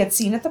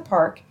seen at the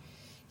park.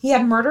 He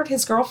had murdered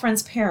his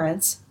girlfriend's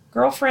parents.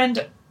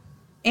 Girlfriend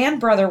and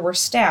brother were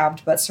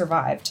stabbed, but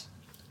survived.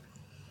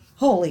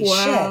 Holy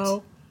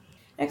shit.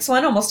 Next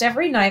one, almost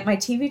every night, my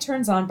TV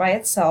turns on by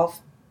itself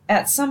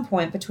at some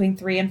point between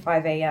 3 and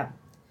 5 a.m.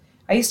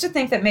 I used to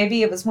think that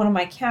maybe it was one of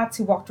my cats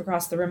who walked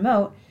across the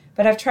remote,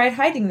 but I've tried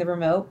hiding the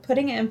remote,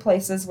 putting it in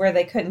places where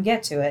they couldn't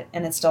get to it,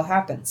 and it still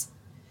happens.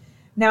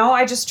 Now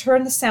I just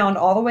turn the sound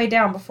all the way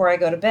down before I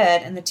go to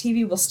bed, and the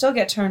TV will still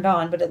get turned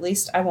on, but at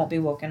least I won't be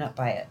woken up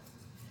by it.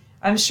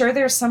 I'm sure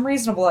there's some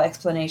reasonable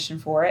explanation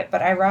for it,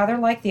 but I rather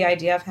like the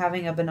idea of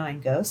having a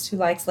benign ghost who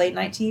likes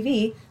late-night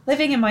TV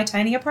living in my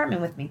tiny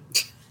apartment with me.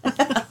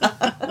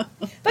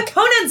 But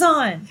Conan's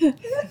on!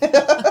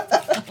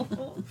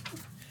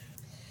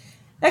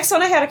 Next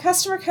one, I had a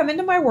customer come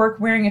into my work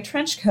wearing a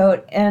trench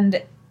coat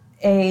and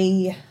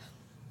a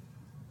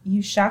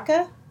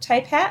Ushaka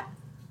type hat.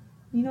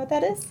 You know what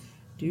that is?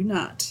 Do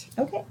not.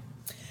 Okay.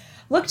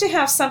 Looked to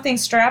have something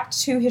strapped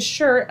to his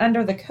shirt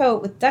under the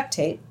coat with duct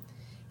tape.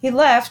 He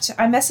left.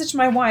 I messaged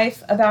my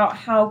wife about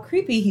how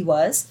creepy he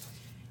was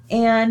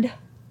and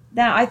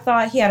that I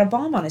thought he had a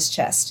bomb on his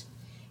chest.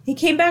 He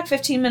came back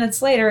 15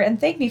 minutes later and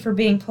thanked me for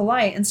being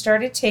polite and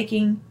started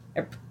talking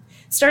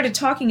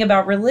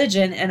about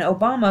religion and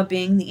Obama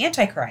being the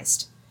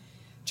Antichrist.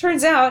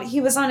 Turns out he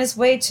was on his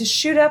way to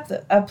shoot up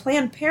a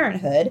Planned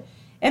Parenthood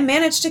and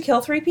managed to kill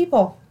 3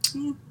 people.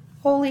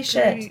 Holy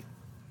shit.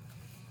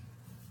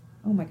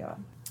 Oh my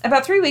God.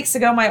 About 3 weeks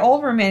ago, my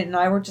old roommate and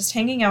I were just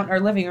hanging out in our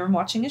living room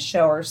watching a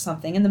show or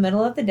something in the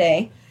middle of the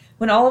day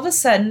when all of a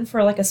sudden,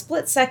 for like a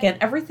split second,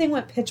 everything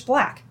went pitch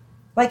black.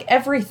 Like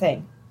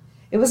everything.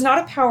 It was not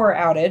a power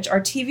outage. Our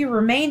TV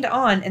remained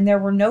on and there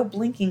were no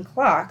blinking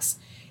clocks.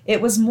 It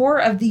was more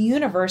of the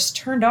universe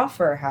turned off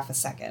for a half a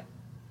second.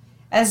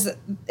 As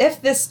if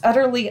this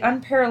utterly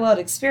unparalleled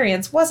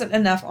experience wasn't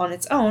enough on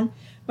its own,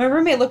 my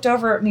roommate looked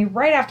over at me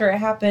right after it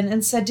happened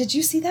and said, "Did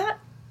you see that?"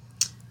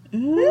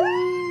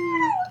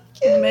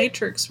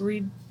 Matrix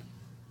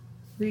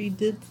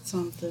redid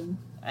something.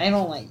 I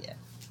don't like it.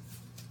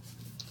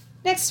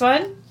 Next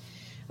one.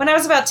 When I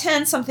was about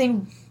 10,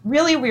 something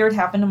really weird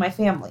happened to my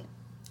family.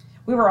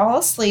 We were all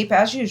asleep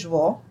as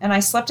usual, and I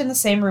slept in the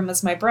same room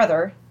as my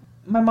brother,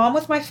 my mom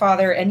with my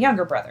father, and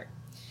younger brother.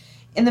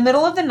 In the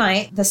middle of the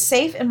night, the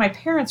safe in my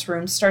parents'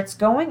 room starts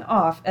going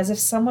off as if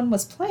someone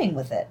was playing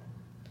with it.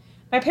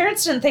 My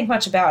parents didn't think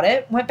much about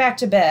it, went back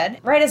to bed.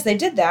 Right as they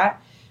did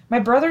that, my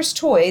brother's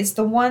toys,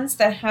 the ones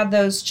that had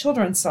those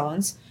children's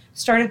songs,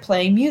 started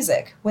playing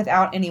music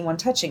without anyone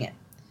touching it.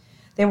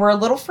 They were a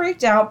little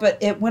freaked out, but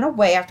it went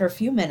away after a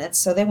few minutes,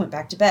 so they went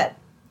back to bed.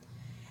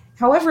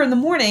 However, in the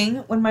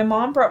morning, when my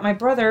mom brought my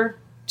brother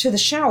to the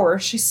shower,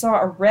 she saw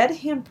a red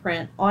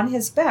handprint on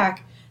his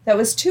back that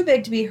was too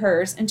big to be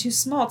hers and too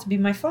small to be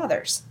my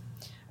father's.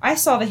 I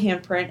saw the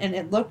handprint, and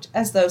it looked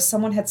as though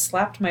someone had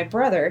slapped my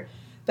brother,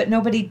 but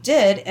nobody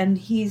did, and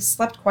he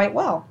slept quite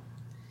well.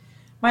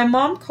 My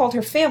mom called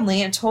her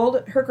family and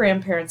told her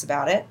grandparents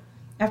about it.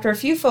 After a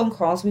few phone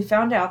calls, we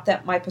found out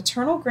that my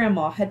paternal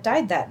grandma had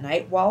died that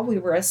night while we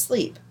were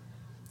asleep.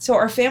 So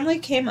our family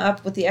came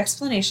up with the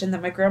explanation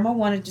that my grandma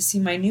wanted to see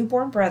my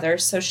newborn brother,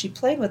 so she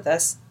played with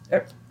us.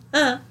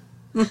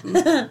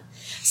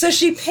 So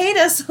she paid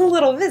us a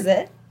little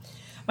visit.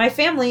 My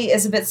family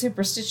is a bit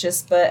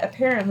superstitious, but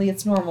apparently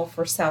it's normal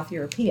for South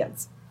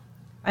Europeans.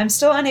 I'm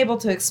still unable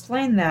to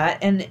explain that,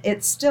 and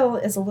it still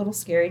is a little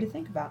scary to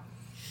think about.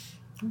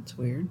 That's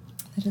weird.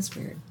 That is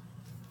weird.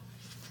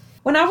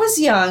 When I was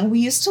young, we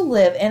used to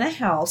live in a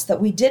house that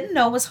we didn't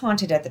know was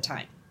haunted at the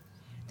time.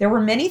 There were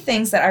many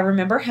things that I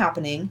remember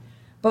happening,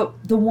 but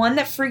the one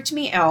that freaked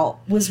me out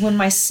was when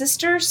my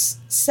sisters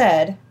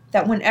said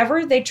that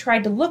whenever they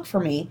tried to look for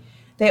me,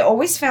 they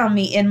always found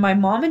me in my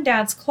mom and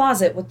dad's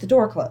closet with the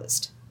door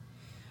closed.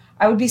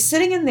 I would be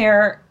sitting in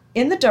there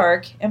in the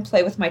dark and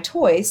play with my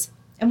toys,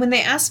 and when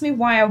they asked me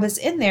why I was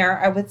in there,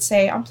 I would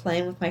say I'm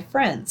playing with my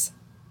friends.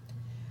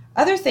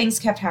 Other things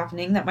kept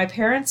happening that my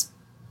parents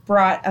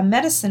brought a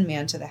medicine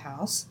man to the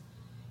house.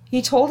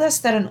 He told us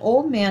that an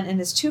old man and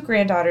his 2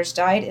 granddaughters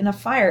died in a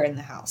fire in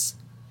the house.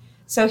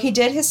 So he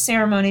did his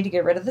ceremony to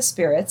get rid of the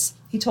spirits.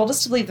 He told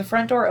us to leave the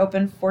front door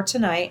open for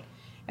tonight,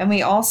 and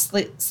we all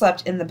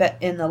slept in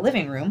the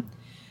living room.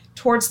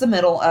 Towards the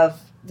middle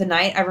of the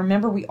night, I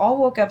remember we all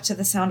woke up to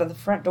the sound of the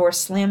front door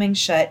slamming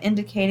shut,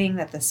 indicating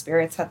that the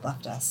spirits had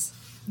left us.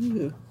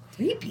 Ooh.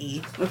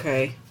 Creepy.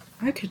 Okay.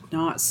 I could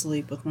not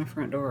sleep with my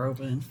front door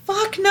open.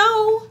 Fuck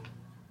no!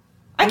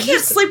 I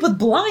can't sleep with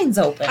blinds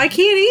open. I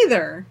can't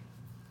either.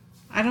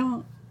 I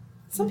don't...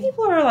 Some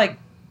people are, like,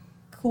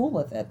 cool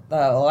with it,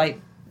 though. Like,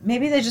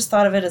 maybe they just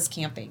thought of it as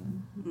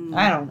camping.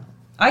 I don't know.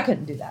 I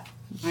couldn't do that.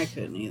 I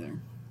couldn't either.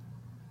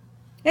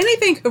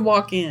 Anything could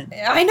walk in.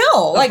 I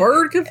know. A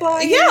bird could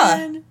fly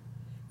in.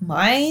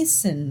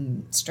 Mice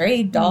and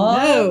stray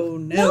dogs. No.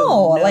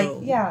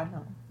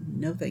 No.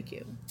 No, thank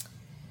you.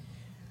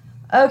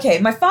 Okay,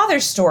 my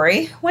father's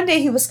story. One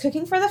day he was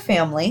cooking for the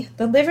family.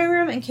 The living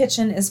room and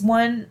kitchen is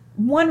one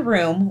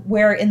room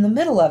where in the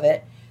middle of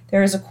it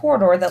there is a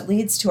corridor that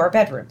leads to our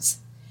bedrooms.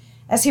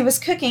 As he was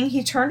cooking,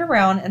 he turned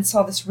around and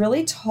saw this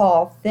really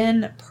tall,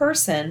 thin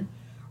person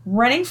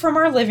running from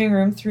our living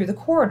room through the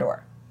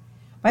corridor.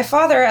 My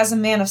father, as a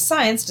man of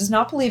science, does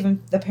not believe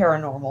in the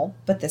paranormal,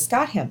 but this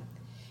got him.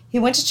 He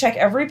went to check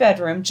every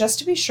bedroom just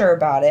to be sure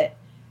about it.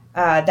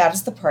 That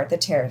is the part that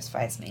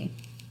terrifies me.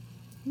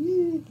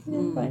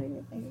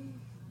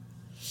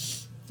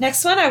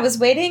 Next one, I was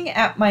waiting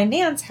at my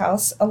nan's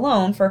house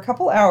alone for a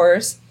couple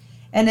hours,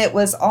 and it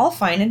was all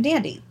fine and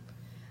dandy.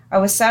 I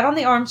was sat on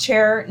the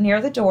armchair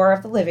near the door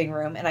of the living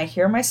room, and I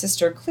hear my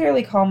sister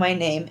clearly call my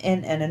name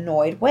in an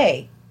annoyed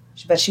way,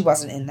 but she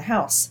wasn't in the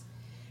house.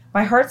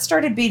 My heart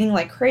started beating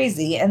like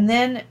crazy, and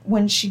then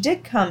when she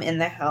did come in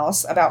the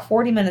house, about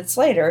 40 minutes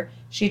later,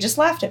 she just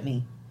laughed at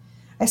me.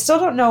 I still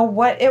don't know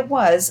what it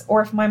was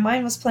or if my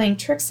mind was playing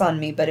tricks on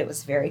me, but it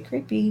was very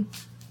creepy.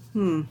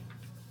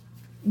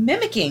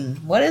 Mimicking.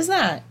 What is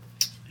that?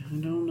 I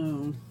don't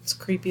know. It's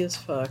creepy as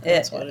fuck.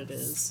 That's what it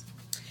is.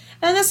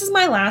 And this is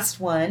my last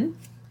one.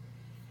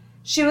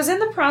 She was in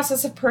the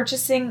process of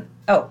purchasing...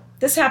 Oh,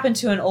 this happened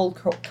to an old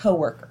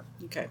co-worker.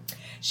 Okay.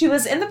 She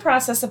was in the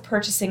process of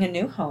purchasing a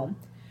new home.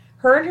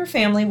 Her and her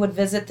family would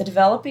visit the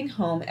developing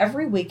home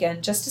every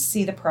weekend just to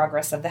see the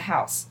progress of the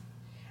house.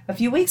 A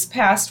few weeks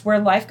passed where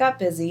life got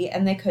busy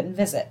and they couldn't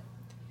visit.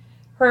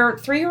 Her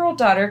 3-year-old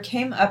daughter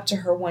came up to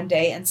her one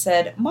day and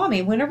said,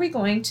 "Mommy, when are we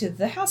going to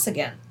the house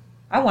again?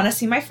 I want to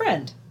see my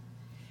friend."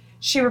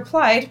 She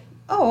replied,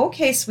 "Oh,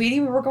 okay, sweetie,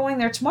 we were going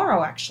there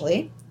tomorrow,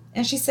 actually."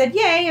 And she said,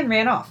 "Yay," and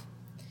ran off.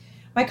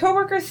 My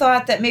coworker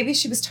thought that maybe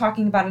she was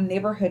talking about a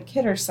neighborhood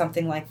kid or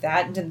something like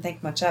that and didn't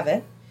think much of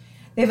it.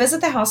 They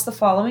visit the house the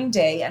following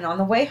day, and on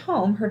the way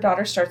home, her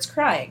daughter starts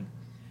crying.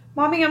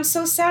 "Mommy, I'm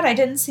so sad I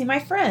didn't see my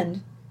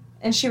friend."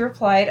 And she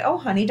replied, "Oh,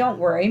 honey, don't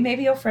worry.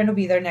 Maybe your friend will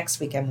be there next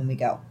weekend when we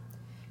go."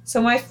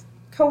 So my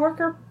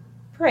coworker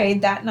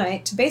prayed that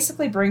night to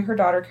basically bring her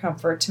daughter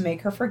comfort to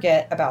make her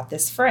forget about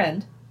this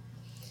friend.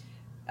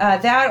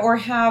 That or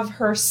have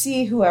her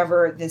see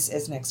whoever this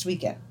is next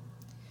weekend.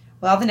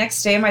 Well, the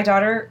next day,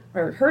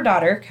 her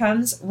daughter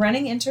comes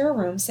running into her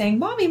room saying,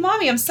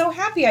 Mommy, I'm so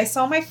happy I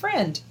saw my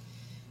friend."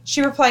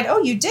 She replied,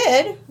 "Oh, you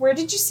did? Where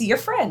did you see your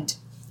friend?"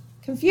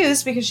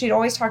 Confused because she'd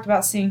always talked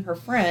about seeing her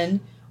friend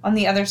on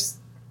the other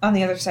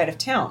side of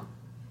town.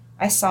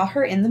 "I saw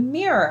her in the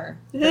mirror,"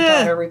 her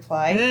daughter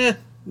replied.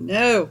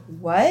 No.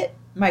 "What?"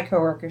 my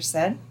coworker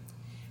said.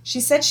 "She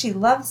said she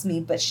loves me,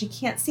 but she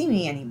can't see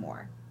me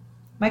anymore."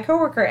 My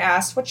coworker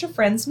asked, "What's your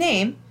friend's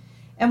name,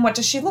 and what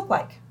does she look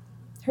like?"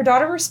 Her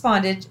daughter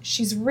responded,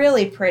 "She's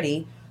really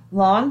pretty,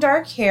 long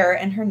dark hair,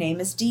 and her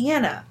name is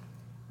Deanna."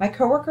 My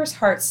coworker's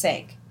heart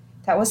sank.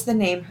 That was the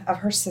name of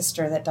her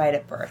sister that died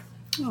at birth.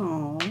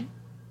 Oh,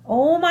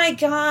 Oh my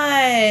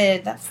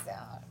God. That's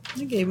sad.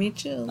 it gave me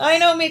chills. I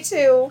know, me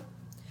too.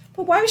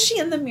 But why was she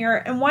in the mirror?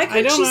 And why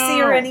couldn't she see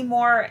her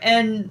anymore?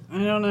 And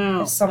I don't know.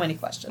 there's so many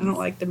questions. I don't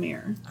like the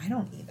mirror. I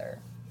don't either.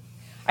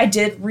 I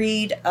did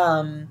read,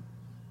 I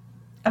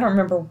don't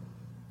remember.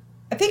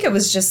 I think it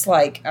was just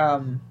like,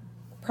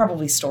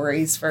 probably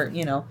stories for,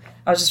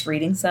 I was just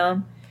reading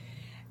some.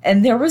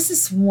 And there was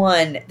this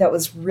one that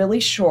was really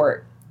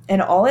short.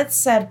 And all it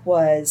said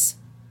was,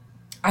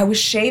 I was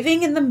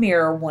shaving in the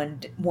mirror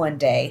one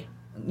day,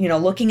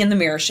 looking in the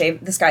mirror,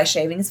 this guy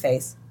shaving his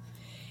face.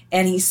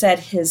 And he said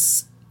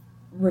his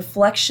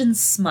reflection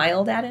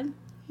smiled at him.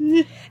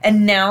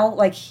 And now,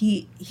 like,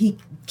 he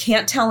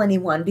can't tell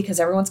anyone because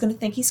everyone's going to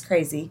think he's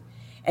crazy.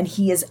 And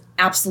he is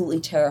absolutely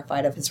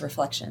terrified of his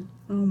reflection.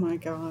 Oh, my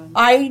God.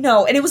 I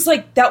know. And it was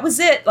like, that was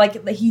it.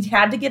 Like, he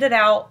had to get it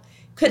out.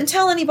 Couldn't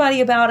tell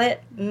anybody about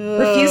it.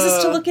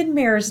 Refuses to look in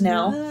mirrors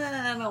now.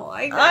 I don't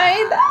like that.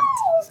 I know.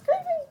 It's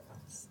crazy.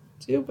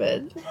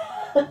 Stupid.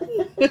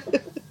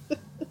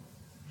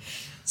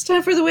 It's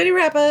time for the witty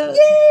wrap-up.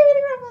 Yay,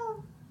 witty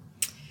wrap-up.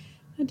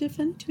 A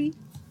different tweet.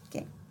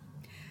 Okay.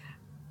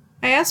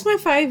 I asked my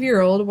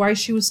 5-year-old why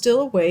she was still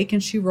awake,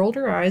 and she rolled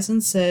her eyes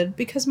and said,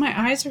 because my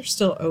eyes are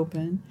still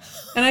open,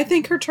 and I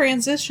think her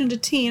transition to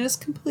teen is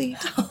complete.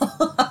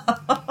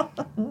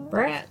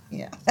 Brat.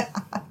 Yeah.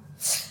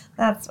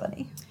 That's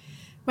funny.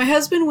 My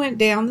husband went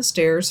down the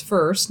stairs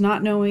first,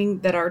 not knowing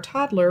that our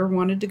toddler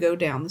wanted to go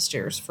down the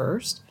stairs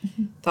first.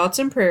 Thoughts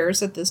and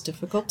prayers at this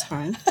difficult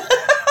time.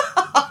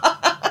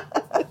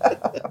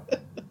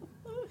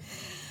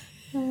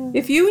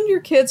 If you and your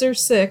kids are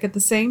sick at the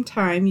same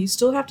time, you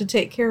still have to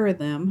take care of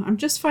them. I'm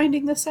just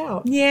finding this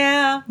out.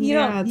 Yeah. You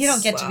it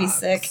don't get to be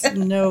sick. sucks.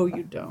 No,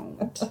 you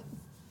don't.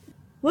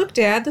 Look,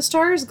 Dad, the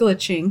star is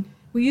glitching.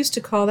 We used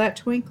to call that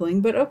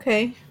twinkling, but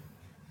okay.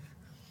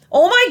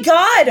 Oh my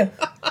God.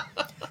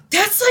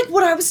 That's like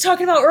what I was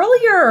talking about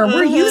earlier.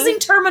 We're using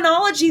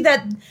terminology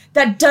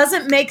that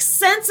doesn't make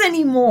sense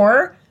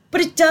anymore,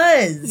 but it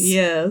does.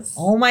 Yes.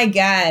 Oh my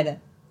God.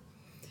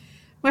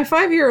 My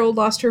 5-year-old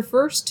lost her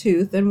first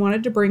tooth and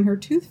wanted to bring her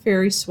tooth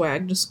fairy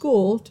swag to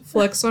school to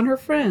flex on her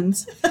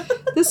friends.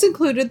 This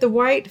included the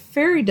white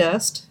fairy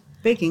dust,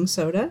 baking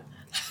soda.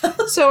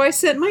 So I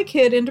sent my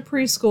kid into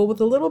preschool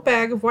with a little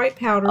bag of white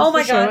powder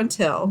for show and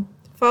tell.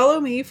 Follow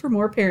me for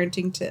more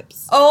parenting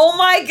tips. Oh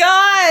my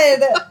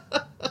God.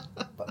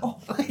 Oh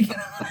my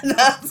God.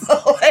 That's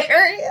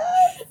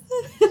hilarious.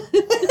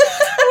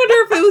 I wonder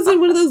if it was in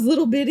one of those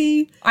little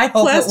bitty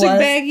plastic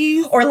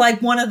baggies. Or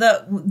like one of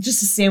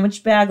just a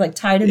sandwich bag, like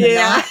tied in a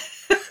knot.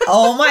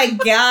 Oh my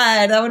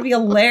God. That would be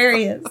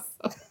hilarious.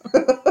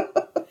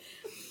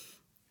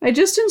 I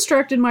just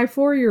instructed my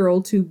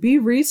 4-year-old to be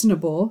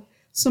reasonable,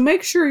 so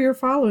make sure you're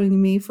following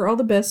me for all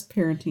the best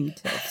parenting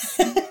tips.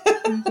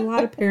 There's a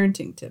lot of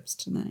parenting tips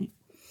tonight.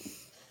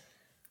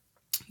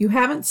 You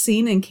haven't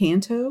seen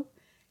Encanto?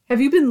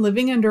 Have you been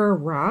living under a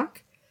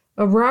rock?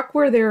 A rock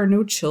where there are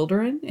no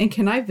children? And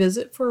can I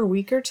visit for a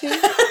week or two?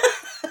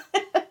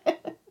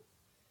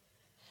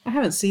 I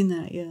haven't seen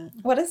that yet.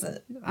 What is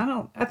it?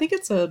 I think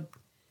it's it's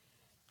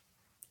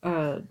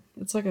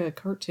like a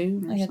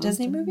cartoon or like a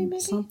Disney movie,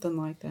 maybe? Something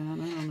like that. I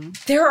don't know.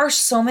 There are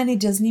so many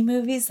Disney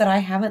movies that I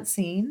haven't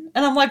seen.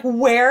 And I'm like,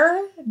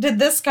 where did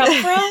this come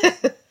from?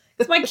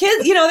 Because my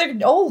kids, they're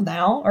old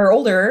now, or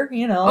older,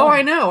 Oh,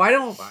 I know.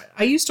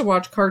 I used to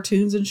watch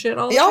cartoons and shit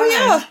all the time. Oh,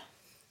 yeah.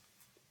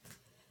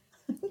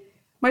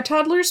 My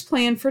toddler's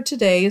plan for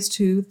today is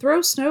to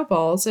throw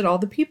snowballs at all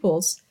the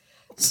peoples.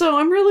 So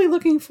I'm really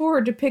looking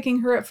forward to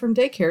picking her up from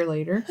daycare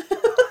later.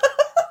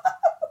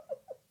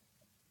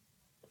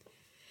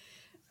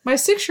 My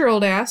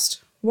 6-year-old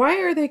asked,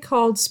 why are they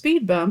called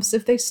speed bumps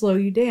if they slow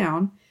you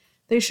down?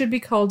 They should be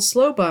called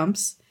slow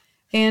bumps.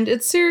 And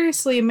it's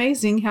seriously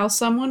amazing how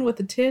someone with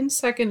a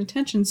 10-second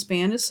attention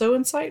span is so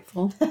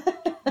insightful.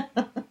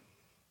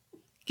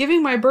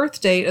 Giving my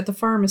birth date at the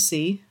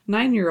pharmacy,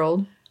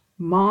 9-year-old,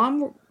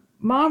 Mom,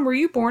 were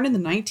you born in the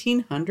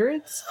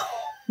 1900s?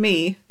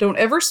 Me, don't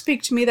ever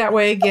speak to me that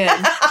way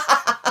again.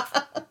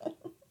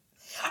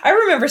 I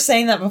remember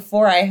saying that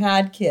before I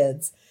had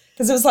kids.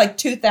 Because it was like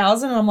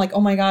 2000, and I'm like,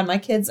 oh my God, my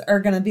kids are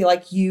going to be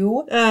like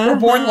you. Were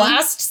born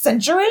last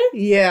century?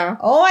 Yeah.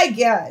 Oh my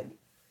God.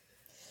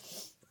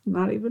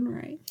 Not even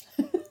right.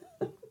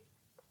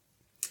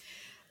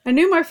 I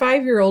knew my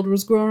 5-year-old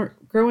was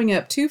growing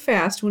up too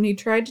fast when he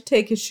tried to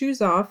take his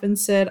shoes off and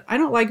said, I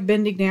don't like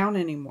bending down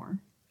anymore.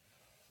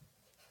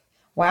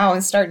 Wow,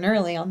 it's starting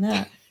early on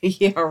that.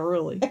 Yeah,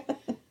 really.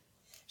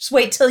 Just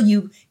wait till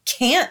you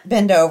can't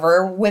bend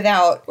over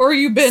without Or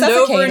you bend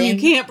over and you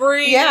can't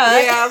breathe.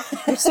 Yeah.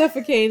 You're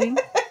suffocating.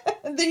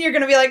 Then you're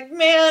going to be like,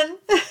 man,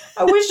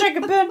 I wish I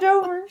could bend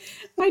over.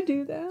 I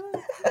do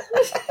that.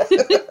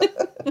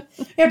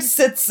 You have to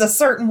sit a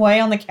certain way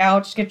on the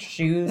couch, get your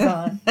shoes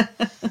on.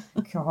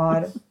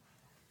 God.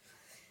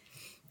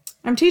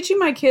 I'm teaching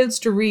my kids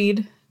to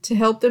read to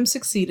help them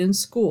succeed in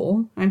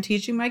school. I'm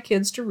teaching my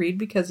kids to read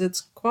because it's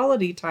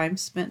quality time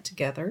spent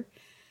together.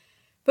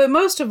 But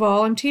most of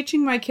all, I'm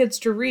teaching my kids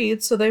to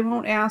read so they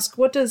won't ask,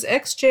 what does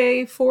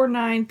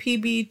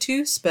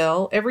XJ49PB2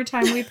 spell every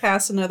time we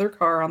pass another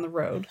car on the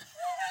road?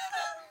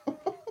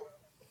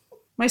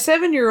 My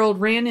 7-year-old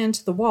ran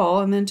into the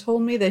wall and then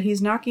told me that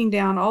he's knocking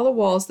down all the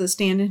walls that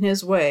stand in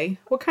his way.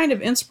 What kind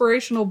of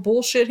inspirational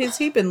bullshit has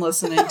he been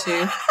listening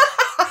to?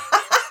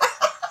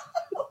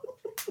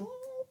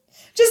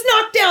 Just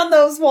knock down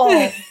those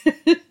walls.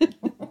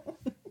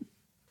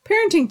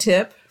 Parenting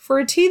tip. For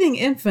a teething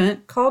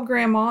infant, call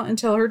grandma and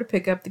tell her to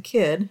pick up the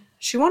kid.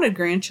 She wanted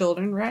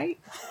grandchildren, right?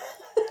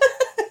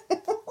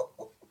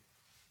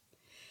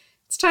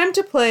 It's time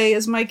to play.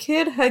 Is my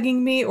kid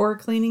hugging me or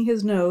cleaning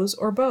his nose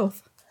or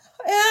both?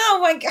 Oh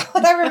my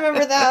God, I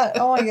remember that.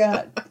 Oh my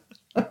God.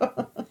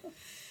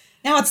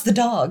 Now it's the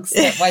dogs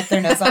that wipe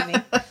their nose on me.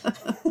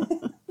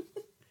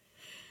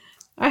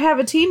 I have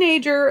a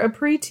teenager, a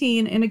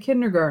preteen, and a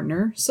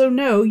kindergartner, so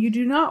no, you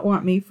do not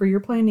want me for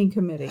your planning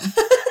committee.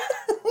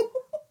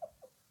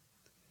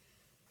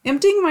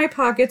 Emptying my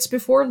pockets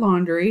before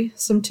laundry,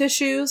 some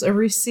tissues, a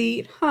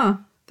receipt.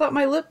 Thought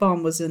my lip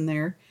balm was in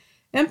there.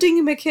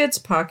 Emptying my kids'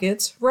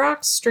 pockets,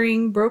 rocks,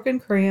 string, broken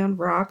crayon,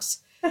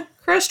 rocks,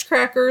 crushed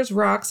crackers,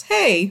 rocks.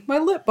 Hey, my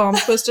lip balm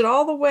twisted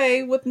all the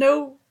way with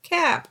no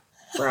cap,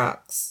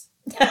 rocks.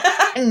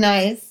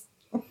 Nice.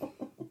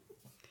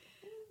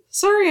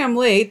 Sorry I'm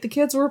late. The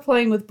kids were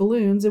playing with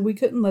balloons and we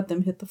couldn't let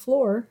them hit the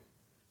floor.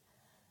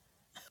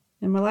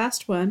 And my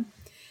last one.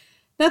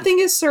 Nothing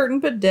is certain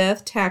but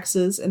death,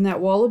 taxes, and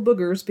that wall of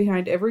boogers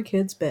behind every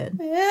kid's bed.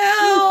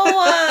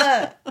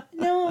 No.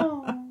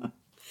 No.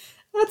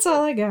 That's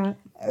all I got.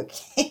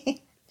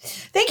 Okay.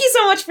 Thank you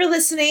so much for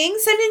listening.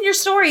 Send in your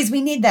stories.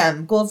 We need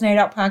them.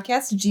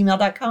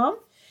 goalsnightoutpodcast@gmail.com.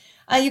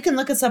 You can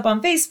look us up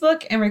on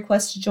Facebook and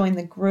request to join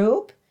the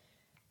group.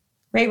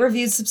 Rate,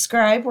 review,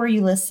 subscribe where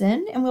you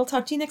listen, and we'll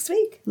talk to you next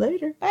week.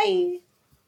 Later. Bye.